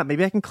want to open it up.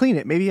 Maybe I can clean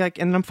it.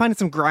 And I'm finding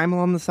some grime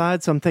along the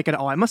side. So I'm thinking,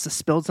 I must have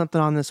spilled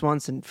something on this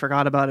once and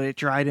forgot about it. It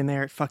dried in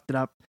there. It fucked it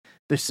up.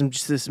 There's some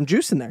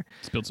juice in there.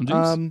 Spilled some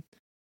juice.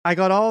 I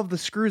got all of the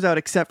screws out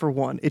except for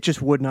one. It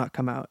just would not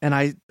come out. And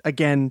I,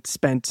 again,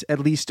 spent at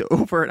least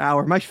over an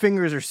hour. My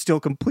fingers are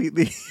still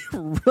completely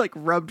like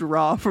rubbed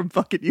raw from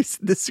fucking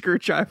using this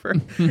screwdriver.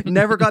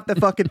 Never got the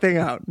fucking thing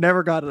out.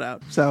 Never got it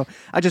out. So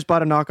I just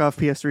bought a knockoff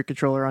PS3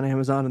 controller on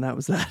Amazon and that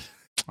was that.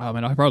 Oh,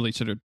 man, I probably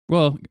should have.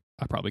 Well,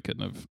 I probably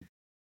couldn't have.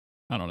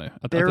 I don't know.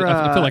 I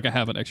feel like I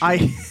have an extra.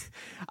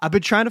 I've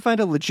been trying to find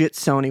a legit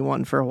Sony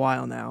one for a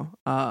while now.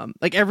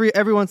 Like every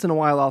once in a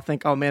while, I'll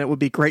think, oh man, it would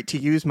be great to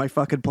use my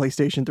fucking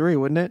PlayStation 3,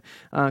 wouldn't it?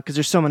 Because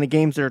there's so many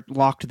games that are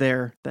locked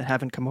there that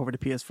haven't come over to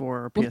PS4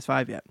 or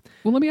PS5 yet.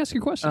 Well, let me ask you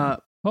a question.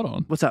 Hold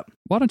on. What's up?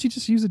 Why don't you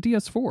just use a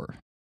DS4?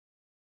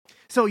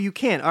 So you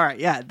can. All right.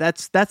 Yeah,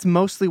 that's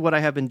mostly what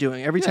I have been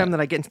doing. Every time that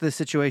I get into this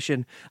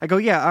situation, I go,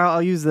 yeah,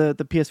 I'll use the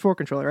PS4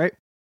 controller, right?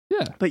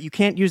 Yeah. But you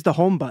can't use the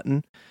home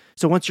button.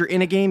 So once you're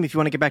in a game, if you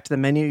want to get back to the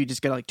menu, you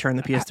just got to like turn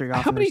the PS3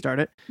 off and restart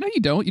it. No, you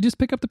don't. You just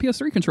pick up the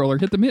PS3 controller,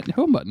 hit the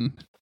home button.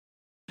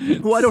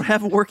 Well, I don't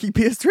have a working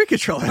PS3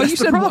 controller. That's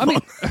the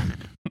problem.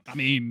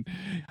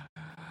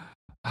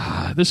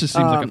 This just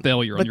seems like a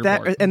failure on your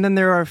part. And then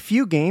there are a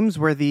few games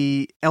where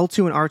the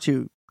L2 and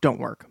R2 don't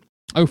work.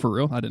 Oh, for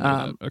real? I didn't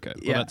know that. Okay.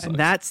 Well, yeah, and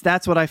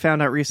that's what I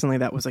found out recently.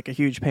 That was like a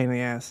huge pain in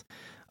the ass.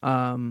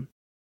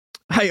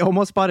 I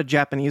almost bought a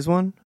Japanese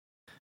one.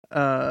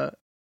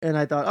 And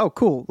I thought, oh,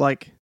 cool.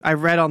 Like, I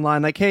read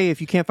online, like, hey,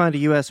 if you can't find a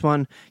US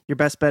one, your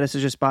best bet is to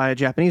just buy a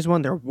Japanese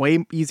one. They're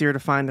way easier to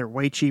find. They're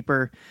way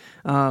cheaper.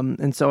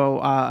 And so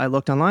I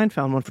looked online,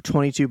 found one for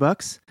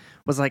 $22.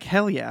 Was like,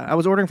 hell yeah. I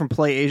was ordering from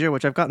Play Asia,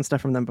 which I've gotten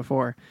stuff from them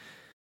before.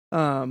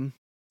 And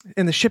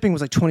the shipping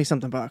was like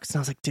 20-something bucks. And I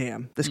was like,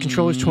 damn, this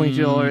controller's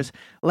 $22.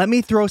 Let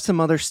me throw some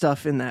other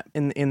stuff in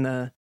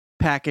the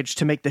package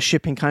to make the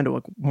shipping kind of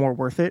look more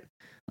worth it.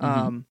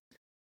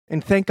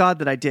 And thank God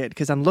that I did,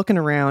 because I'm looking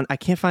around. I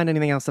can't find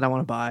anything else that I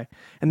want to buy.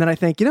 And then I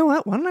think, you know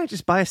what? Why don't I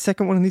just buy a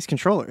second one of these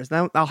controllers?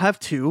 Now I'll have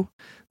two.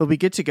 They'll be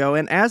good to go.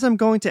 And as I'm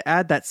going to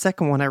add that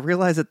second one, I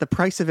realized that the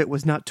price of it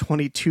was not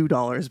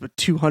 $22, but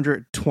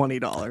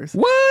 $220.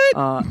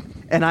 What?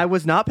 And I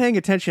was not paying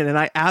attention, and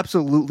I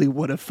absolutely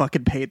would have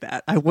fucking paid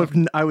that. I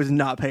was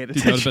not paying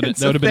attention. That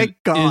would have been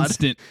thank God.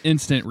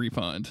 instant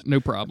refund. No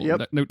problem.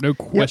 Yep. No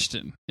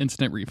question. Yep.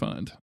 Instant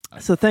refund.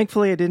 So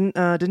thankfully I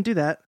didn't do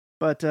that.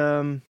 But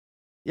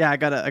yeah, I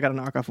got a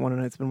knock off one,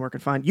 and it's been working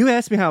fine. You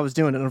asked me how I was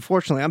doing, and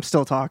unfortunately, I'm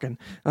still talking.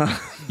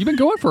 You've been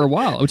going for a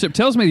while, which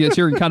tells me that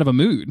you're in kind of a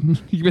mood.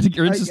 You're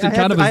just in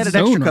kind of a zone right now. I had an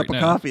extra cup of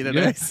coffee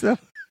today. Yeah. So.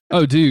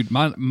 Oh, dude,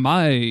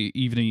 my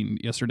evening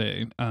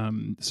yesterday.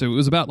 So it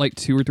was about like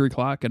 2 or 3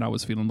 o'clock, and I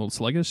was feeling a little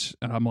sluggish,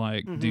 and I'm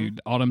like,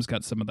 dude, Autumn's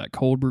got some of that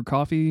cold brew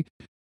coffee.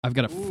 I've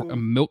got a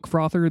milk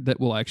frother that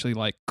will actually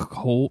like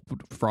cold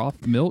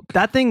froth milk.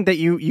 That thing that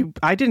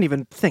I didn't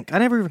even think. I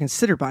never even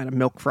considered buying a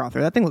milk frother.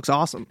 That thing looks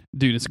awesome.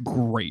 Dude, it's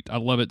great. I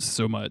love it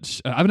so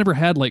much. I've never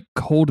had like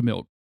cold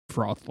milk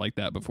froth like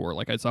that before.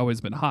 Like it's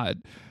always been hot.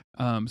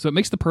 So it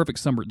makes the perfect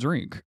summer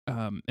drink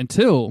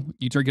until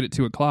you drink it at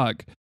 2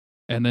 o'clock.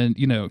 And then,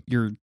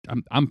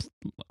 I'm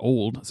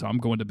old, so I'm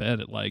going to bed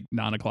at like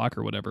 9 o'clock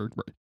or whatever,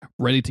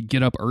 ready to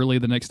get up early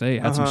the next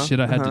day. I had some shit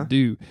I had to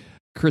do.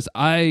 Chris,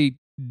 I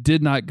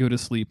did not go to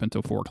sleep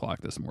until 4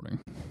 o'clock this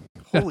morning.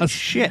 Holy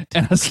shit.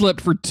 And I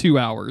slept for 2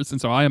 hours. And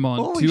so I am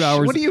on 2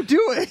 hours. What are you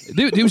doing?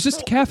 Dude, it was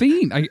just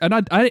caffeine. I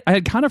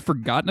had kind of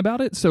forgotten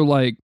about it. So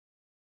like,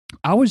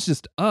 I was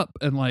just up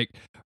and like,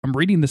 I'm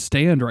reading The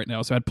Stand right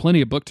now. So I had plenty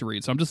of book to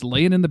read. So I'm just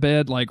laying in the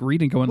bed, like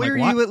reading, going Were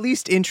like, you at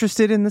least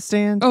interested in The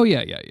Stand? Oh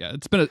yeah.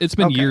 It's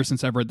been years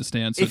since I've read The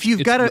Stand. So if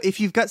you've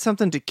got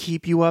something to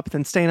keep you up,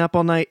 then staying up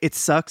all night, it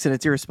sucks and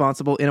it's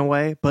irresponsible in a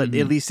way, but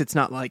at least it's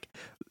not like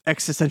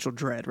existential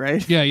dread,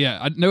 right?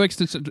 Yeah. No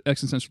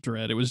existential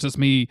dread. It was just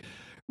me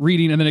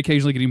reading and then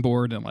occasionally getting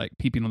bored and like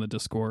peeping on the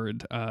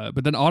Discord.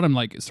 But then Autumn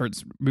like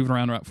starts moving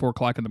around about 4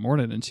 o'clock in the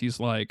morning, and she's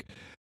like,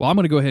 well, I'm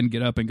going to go ahead and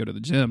get up and go to the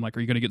gym. Like, are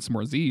you going to get some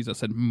more Z's? I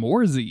said,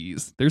 more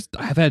Z's?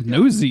 I've had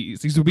no Z's.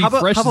 These will be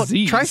fresh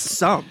Z's. Try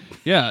some.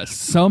 Yeah,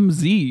 some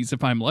Z's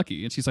if I'm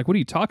lucky. And she's like, what are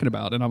you talking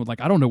about? And I was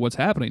like, I don't know what's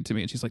happening to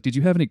me. And she's like, did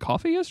you have any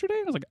coffee yesterday?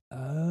 And I was like,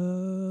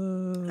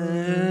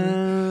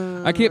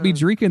 I can't be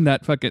drinking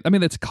that fucking... I mean,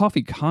 that's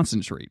coffee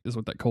concentrate is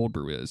what that cold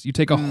brew is. You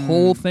take a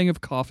whole thing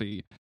of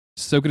coffee,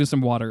 soak it in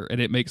some water,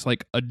 and it makes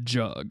like a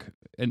jug.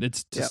 And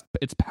it's just,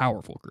 it's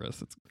powerful,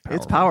 Chris.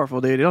 It's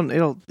powerful, dude.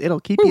 It'll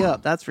keep you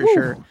up. That's for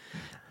sure.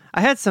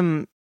 I had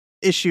some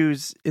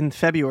issues in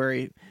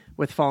February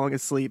with falling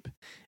asleep,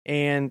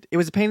 and it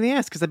was a pain in the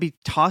ass because I'd be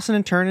tossing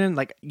and turning.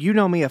 Like, you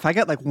know me, if I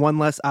got like one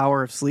less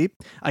hour of sleep,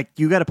 like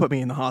you got to put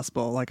me in the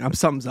hospital. Like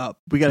something's up.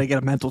 We got to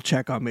get a mental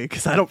check on me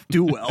because I don't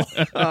do well.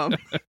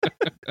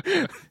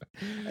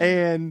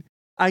 And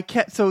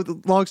so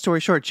the long story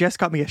short, Jess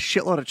got me a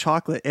shitload of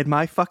chocolate, and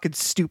my fucking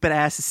stupid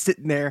ass is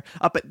sitting there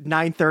up at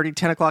 9:30,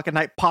 10 o'clock at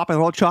night, popping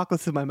all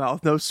chocolates in my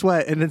mouth, no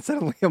sweat. And then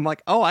suddenly I'm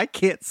like, oh, I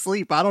can't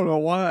sleep. I don't know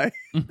why.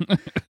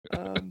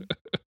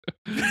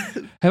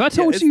 Have I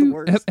told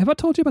you? Have I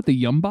told you about the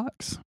Yum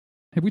Box?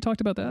 Have we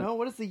talked about that? No.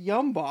 What is the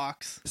Yum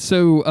Box?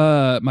 So,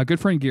 my good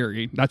friend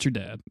Gary, not your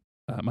dad,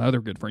 my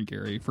other good friend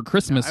Gary, for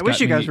Christmas. I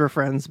wish you guys were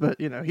friends, but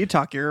he'd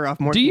talk your ear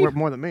off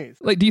more than me.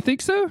 Like, do you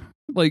think so?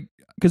 Like,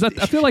 because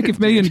I feel like if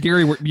me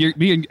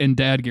and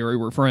Dad Gary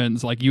were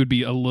friends, like you would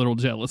be a little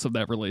jealous of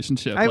that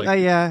relationship.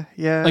 Yeah.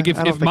 Like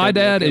if my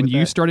dad and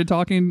you started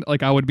talking,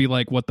 like I would be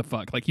like, "What the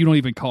fuck?" Like you don't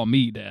even call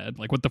me Dad.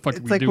 Like what the fuck?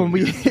 It's are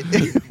we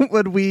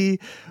like doing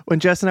when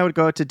Jess and I would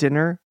go out to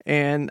dinner,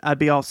 and I'd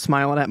be all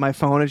smiling at my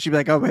phone, and she'd be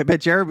like, "Oh, I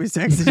bet Jeremy's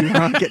texting you."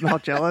 I'm getting all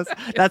jealous.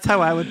 That's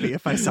how I would be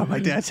if I saw my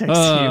dad text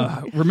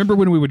you. Remember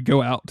when we would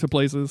go out to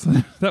places?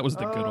 That was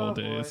the good old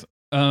days.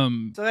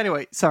 So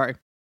anyway, sorry.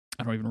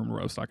 I don't even remember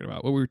what I was talking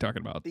about. What were we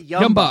talking about? The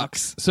Yum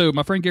Box. So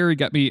my friend Gary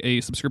got me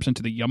a subscription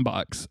to the Yum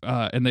Box,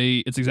 and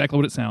it's exactly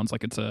what it sounds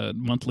like. It's a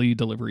monthly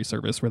delivery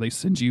service where they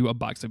send you a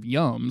box of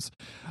Yums,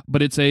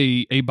 but it's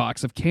a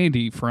box of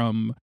candy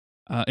from.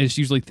 It's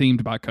usually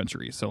themed by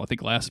country. So I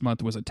think last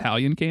month was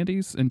Italian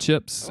candies and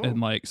chips, and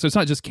so it's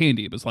not just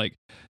candy; it was like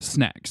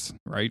snacks,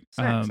 right?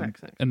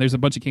 Snacks. And there's a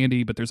bunch of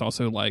candy, but there's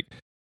also like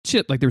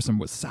chip. Like there's some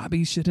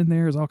wasabi shit in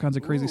there. There's all kinds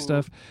of crazy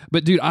stuff.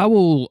 But dude,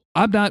 I'm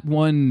not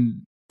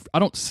one. I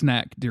don't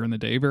snack during the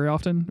day very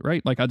often,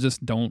 right? Like I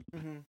just don't,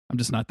 I'm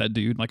just not that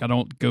dude. Like I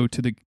don't go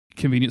to the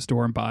convenience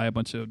store and buy a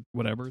bunch of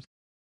whatevers.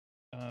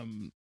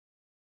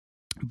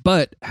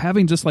 But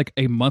having just like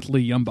a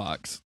monthly Yum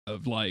Box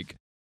of like,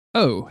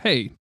 oh,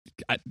 hey,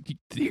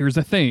 here's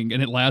a thing.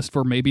 And it lasts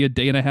for maybe a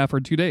day and a half or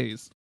 2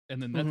 days.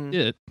 And then that's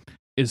it.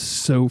 Is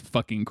so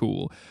fucking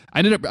cool.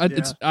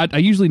 I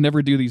usually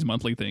never do these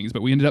monthly things,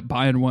 but we ended up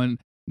buying one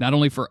not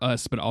only for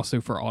us, but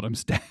also for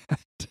Autumn's dad.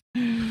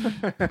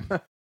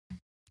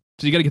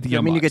 So you got to get the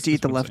Yum Box. You get to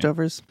eat the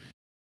leftovers?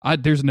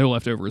 There's no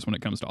leftovers when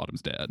it comes to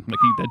Autumn's dad. Like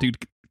that dude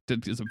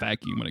is a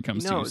vacuum when it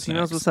comes to snacks. He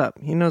knows what's up.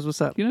 He knows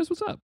what's up.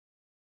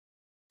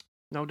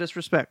 No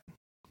disrespect.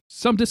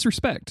 Some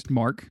disrespect,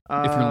 Mark,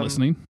 if you're Um,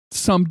 listening.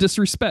 Some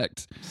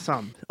disrespect.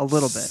 A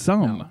little bit.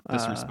 Some No,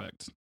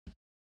 disrespect.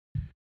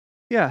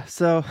 Yeah,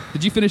 so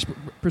Did you finish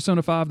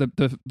Persona 5?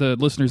 The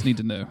listeners need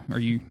to know. Are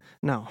you?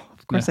 no,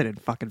 of course I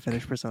didn't fucking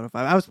finish Persona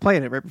 5. I was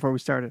playing it right before we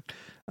started.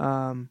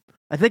 I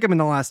think I'm in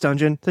the last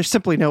dungeon. There's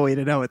simply no way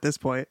to know at this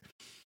point.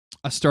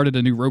 I started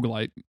a new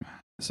roguelite.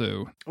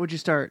 So, What'd you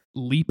start?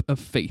 Leap of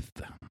Faith.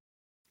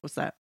 What's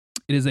that?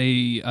 It is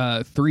a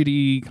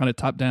 3D kind of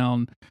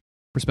top-down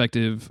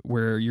perspective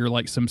where you're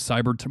like some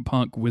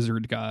cyberpunk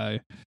wizard guy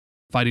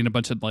fighting a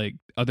bunch of like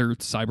other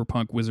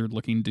cyberpunk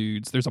wizard-looking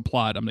dudes. There's a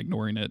plot. I'm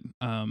ignoring it.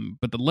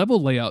 But the level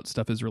layout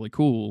stuff is really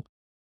cool.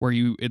 Where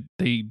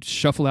they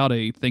shuffle out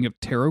a thing of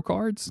tarot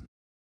cards,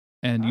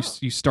 and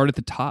you start at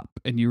the top,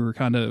 and you're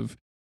kind of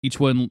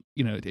each one.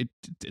 You know,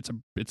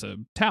 it's a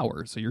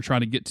tower. So you're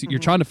trying to get to you're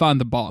trying to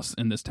find the boss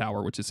in this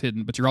tower, which is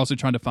hidden. But you're also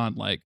trying to find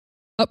like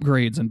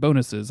upgrades and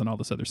bonuses and all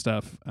this other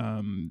stuff.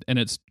 And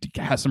it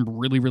has some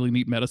really, really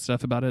neat meta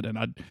stuff about it. And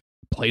I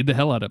played the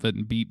hell out of it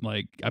and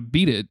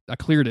I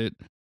cleared it.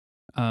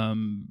 I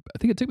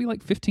think it took me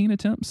like 15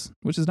 attempts,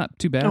 which is not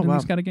too bad in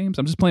these kind of games.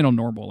 I'm just playing on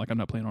normal. Like I'm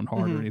not playing on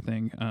hard or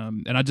anything.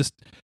 And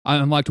I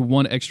unlocked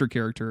one extra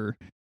character,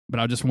 but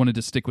I just wanted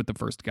to stick with the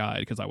first guide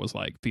because I was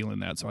like feeling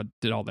that. So I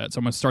did all that. So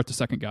I'm going to start the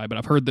second guide, but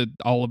I've heard that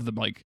all of the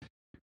like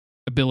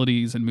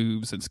abilities and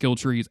moves and skill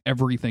trees,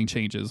 everything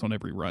changes on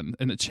every run,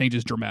 and it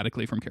changes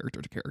dramatically from character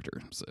to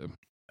character.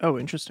 So,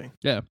 Interesting.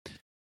 Yeah,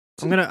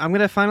 I'm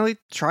gonna finally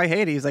try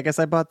Hades. I guess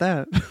I bought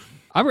that.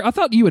 I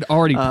thought you had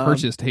already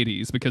purchased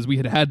Hades because we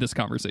had this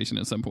conversation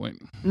at some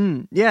point.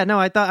 Yeah, no,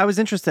 I thought I was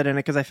interested in it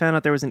because I found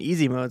out there was an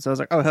easy mode, so I was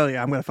like, oh hell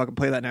yeah, I'm gonna fucking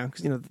play that now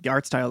because the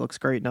art style looks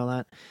great and all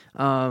that.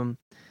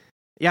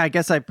 Yeah, I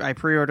guess I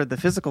pre-ordered the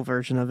physical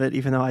version of it,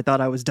 even though I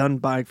thought I was done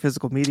buying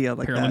physical media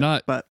like Apparently that.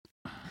 not. But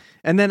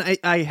and then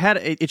I had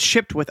it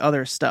shipped with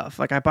other stuff.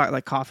 Like I bought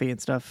like coffee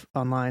and stuff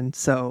online,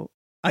 so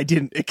I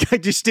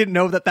just didn't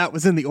know that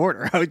was in the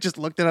order. I just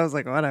looked at it, I was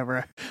like,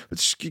 whatever.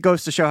 Which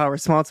goes to show how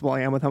responsible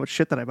I am with how much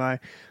shit that I buy.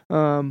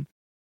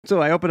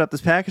 So I opened up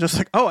this package. I was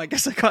like, oh, I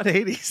guess I got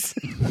Hades.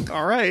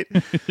 All right.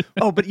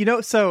 Oh, but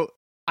so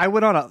I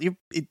went on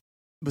it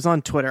was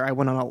on Twitter. I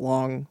went on a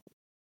long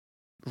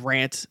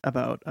rant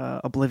about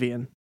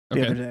Oblivion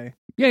the other day.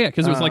 Yeah,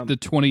 because it was like the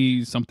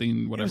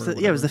 20-something, whatever.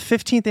 It was the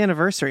 15th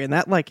anniversary, and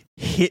that like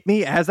hit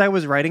me as I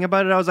was writing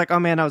about it. I was like, oh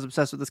man, I was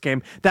obsessed with this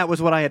game. That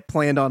was what I had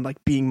planned on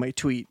like being my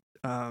tweet,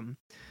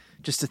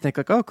 just to think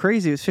like, oh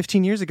crazy, it was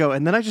 15 years ago.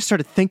 And then I just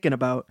started thinking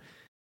about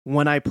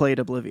when I played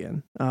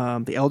Oblivion,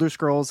 the Elder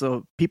Scrolls.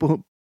 So people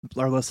who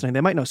are listening,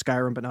 they might know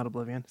Skyrim, but not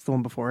Oblivion. It's the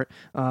one before it.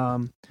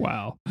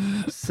 Wow.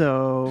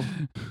 So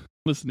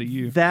listen to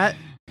you. That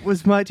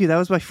was my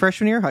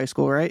freshman year of high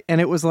school, right? And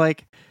it was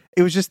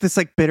just this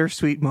like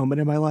bittersweet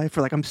moment in my life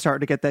where like I'm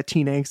starting to get that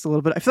teen angst a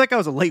little bit. I feel like I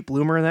was a late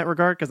bloomer in that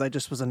regard because I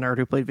just was a nerd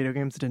who played video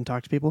games and didn't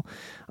talk to people.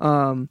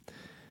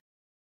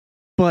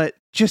 But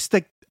just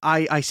like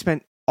I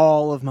spent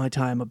all of my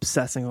time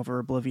obsessing over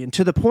Oblivion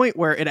to the point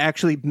where it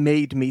actually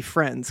made me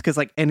friends because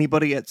like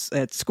anybody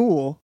at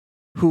school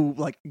who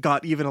like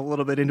got even a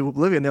little bit into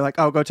Oblivion, they're like,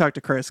 oh, go talk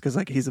to Chris because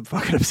like he's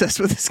fucking obsessed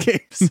with this game.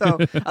 So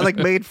I like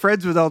made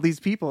friends with all these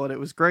people and it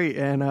was great.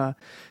 And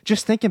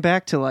just thinking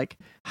back to like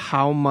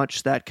how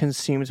much that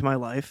consumes my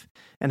life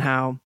and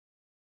how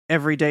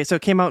every day. So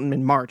it came out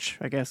in March,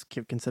 I guess,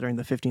 considering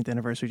the 15th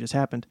anniversary just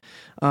happened.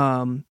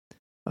 I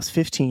was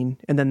 15,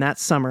 and then that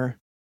summer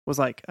was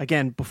like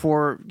again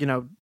before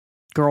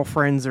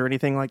girlfriends or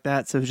anything like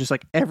that. So it was just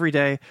like every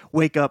day,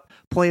 wake up,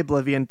 play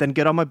Oblivion, then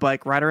get on my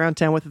bike, ride around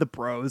town with the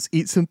bros,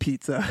 eat some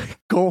pizza,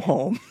 go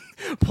home,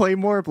 play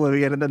more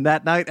Oblivion, and then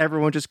that night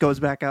everyone just goes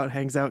back out,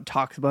 hangs out,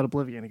 talks about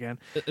Oblivion again.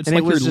 It's and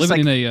like you're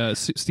living in a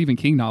Stephen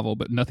King novel,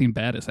 but nothing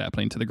bad is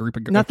happening to the group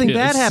of nothing kids.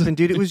 Bad happened,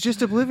 dude. It was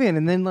just Oblivion,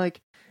 and then like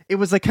it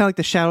was like kind of like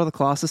the Shadow of the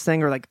Colossus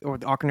thing, or the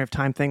Ocarina of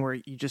Time thing, where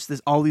you just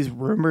there's all these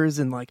rumors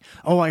and like,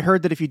 oh, I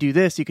heard that if you do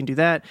this, you can do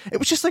that. It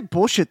was just like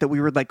bullshit that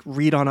we would like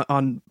read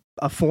on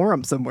a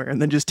forum somewhere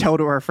and then just tell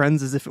to our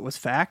friends as if it was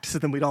fact. So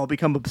then we'd all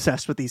become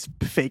obsessed with these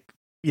fake,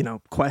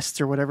 quests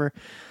or whatever.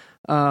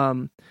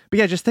 But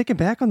yeah, just thinking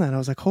back on that, I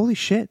was like, holy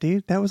shit,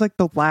 dude, that was like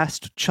the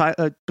last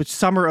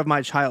summer of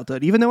my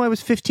childhood. Even though I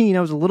was 15,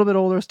 I was a little bit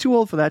older. I was too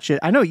old for that shit.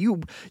 I know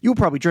you were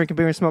probably drinking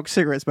beer and smoking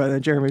cigarettes by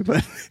then, Jeremy,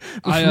 but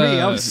for me,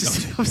 I was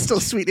still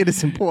a sweet,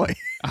 innocent boy.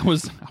 I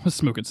was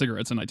smoking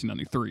cigarettes in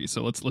 1993.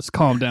 So let's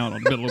calm down a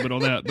little bit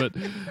on that.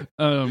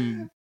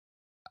 But,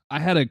 I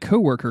had a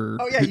coworker.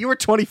 Oh yeah, you were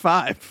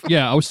 25.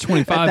 Yeah, I was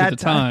 25 at the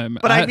time.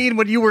 But I mean,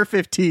 when you were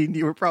 15,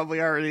 you were probably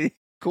already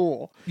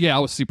cool. Yeah, I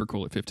was super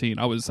cool at 15.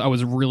 I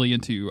was really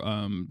into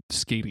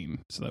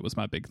skating, so that was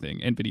my big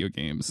thing, and video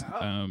games.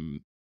 Oh.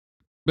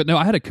 But no,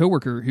 I had a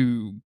coworker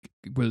who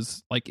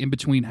was like in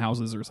between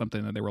houses or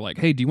something, and they were like,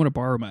 "Hey, do you want to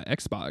borrow my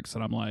Xbox?"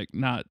 And I'm like,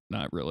 "Not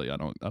really. I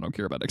don't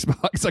care about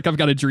Xbox. Like, I've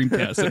got a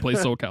Dreamcast that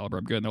plays Soul Calibur.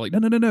 I'm good." And they're like,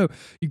 "No.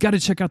 You got to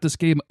check out this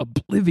game,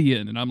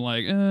 Oblivion." And I'm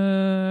like,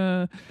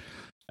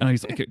 And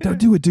he's like, "No,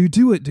 do it, dude.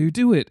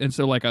 Do it." And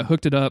so like I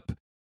hooked it up,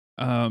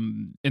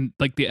 And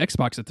like the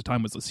Xbox at the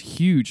time was this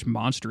huge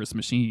monstrous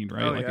machine,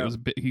 right? Oh, like yeah. it was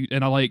big,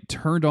 and I like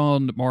turned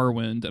on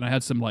Morrowind, and I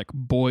had some like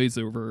boys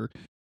over,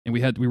 and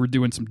we were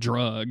doing some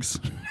drugs,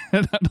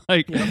 and I'm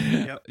like,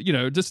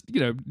 Yep. just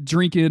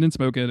drinking and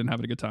smoking and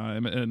having a good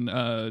time, and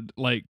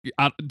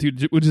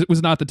dude, it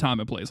was not the time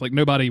and place. Like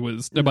nobody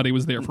was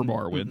there for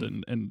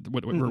Morrowind and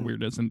whatever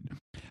weirdness, and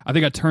I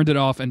think I turned it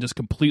off and just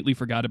completely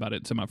forgot about it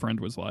until my friend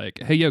was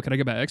like, "Hey, yo, can I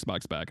get my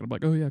Xbox back?" And I'm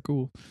like, "Oh yeah,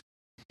 cool."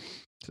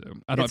 So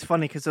It's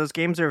funny because those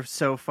games are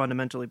so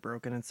fundamentally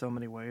broken in so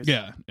many ways.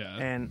 Yeah.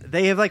 And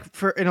they have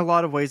in a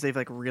lot of ways they've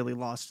like really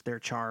lost their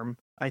charm.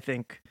 I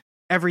think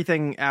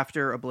everything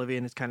after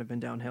Oblivion has kind of been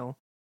downhill.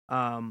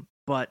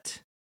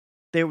 But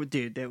it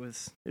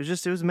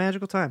was a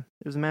magical time.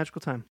 It was a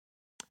magical time.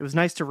 It was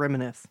nice to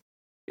reminisce.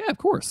 Yeah, of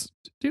course,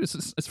 dude.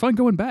 It's fun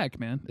going back,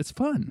 man. It's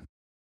fun.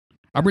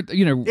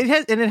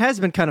 It has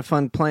been kind of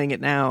fun playing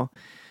it now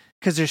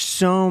because there's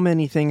so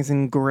many things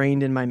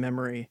ingrained in my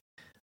memory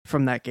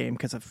from that game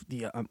because of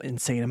the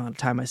insane amount of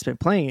time I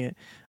spent playing it.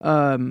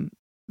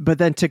 But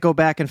then to go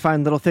back and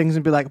find little things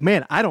and be like,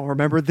 man, I don't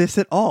remember this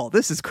at all.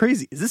 This is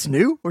crazy. Is this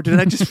new? Or did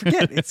I just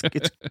forget? It's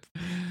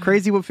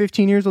crazy what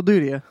 15 years will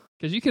do to you.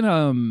 Because you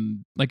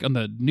can, like on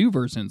the new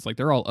versions, like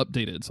they're all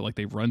updated. So like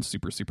they run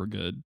super, super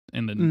good.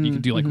 And then you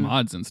can do like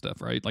mods and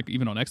stuff, right? Like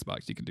even on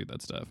Xbox, you can do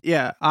that stuff.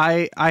 Yeah,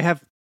 I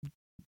have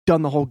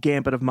done the whole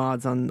gambit of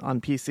mods on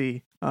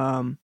PC.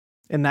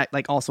 And that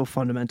like also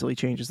fundamentally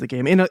changes the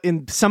game.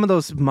 In some of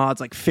those mods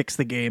like fix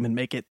the game and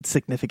make it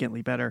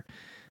significantly better.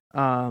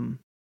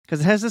 Because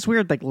it has this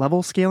weird like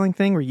level scaling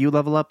thing where you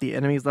level up, the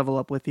enemies level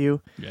up with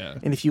you. Yeah.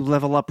 And if you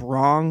level up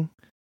wrong,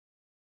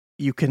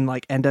 you can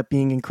like end up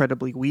being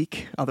incredibly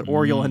weak,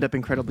 or you'll end up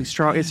incredibly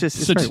strong. It's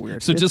very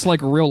weird. So just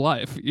like real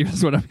life,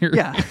 is what I'm hearing.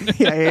 Yeah.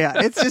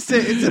 It's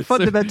a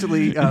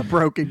fundamentally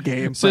broken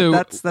game. So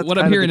but that's what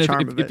I'm hearing is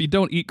if you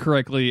don't eat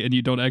correctly and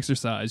you don't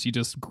exercise, you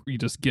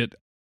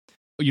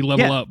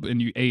level up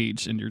and you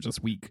age and you're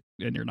just weak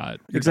and you're not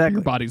exactly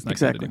your body's not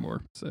good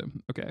anymore. So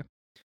okay.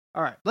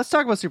 All right, let's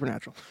talk about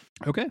Supernatural.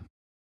 Okay.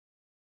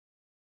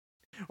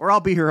 Or I'll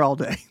be here all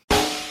day.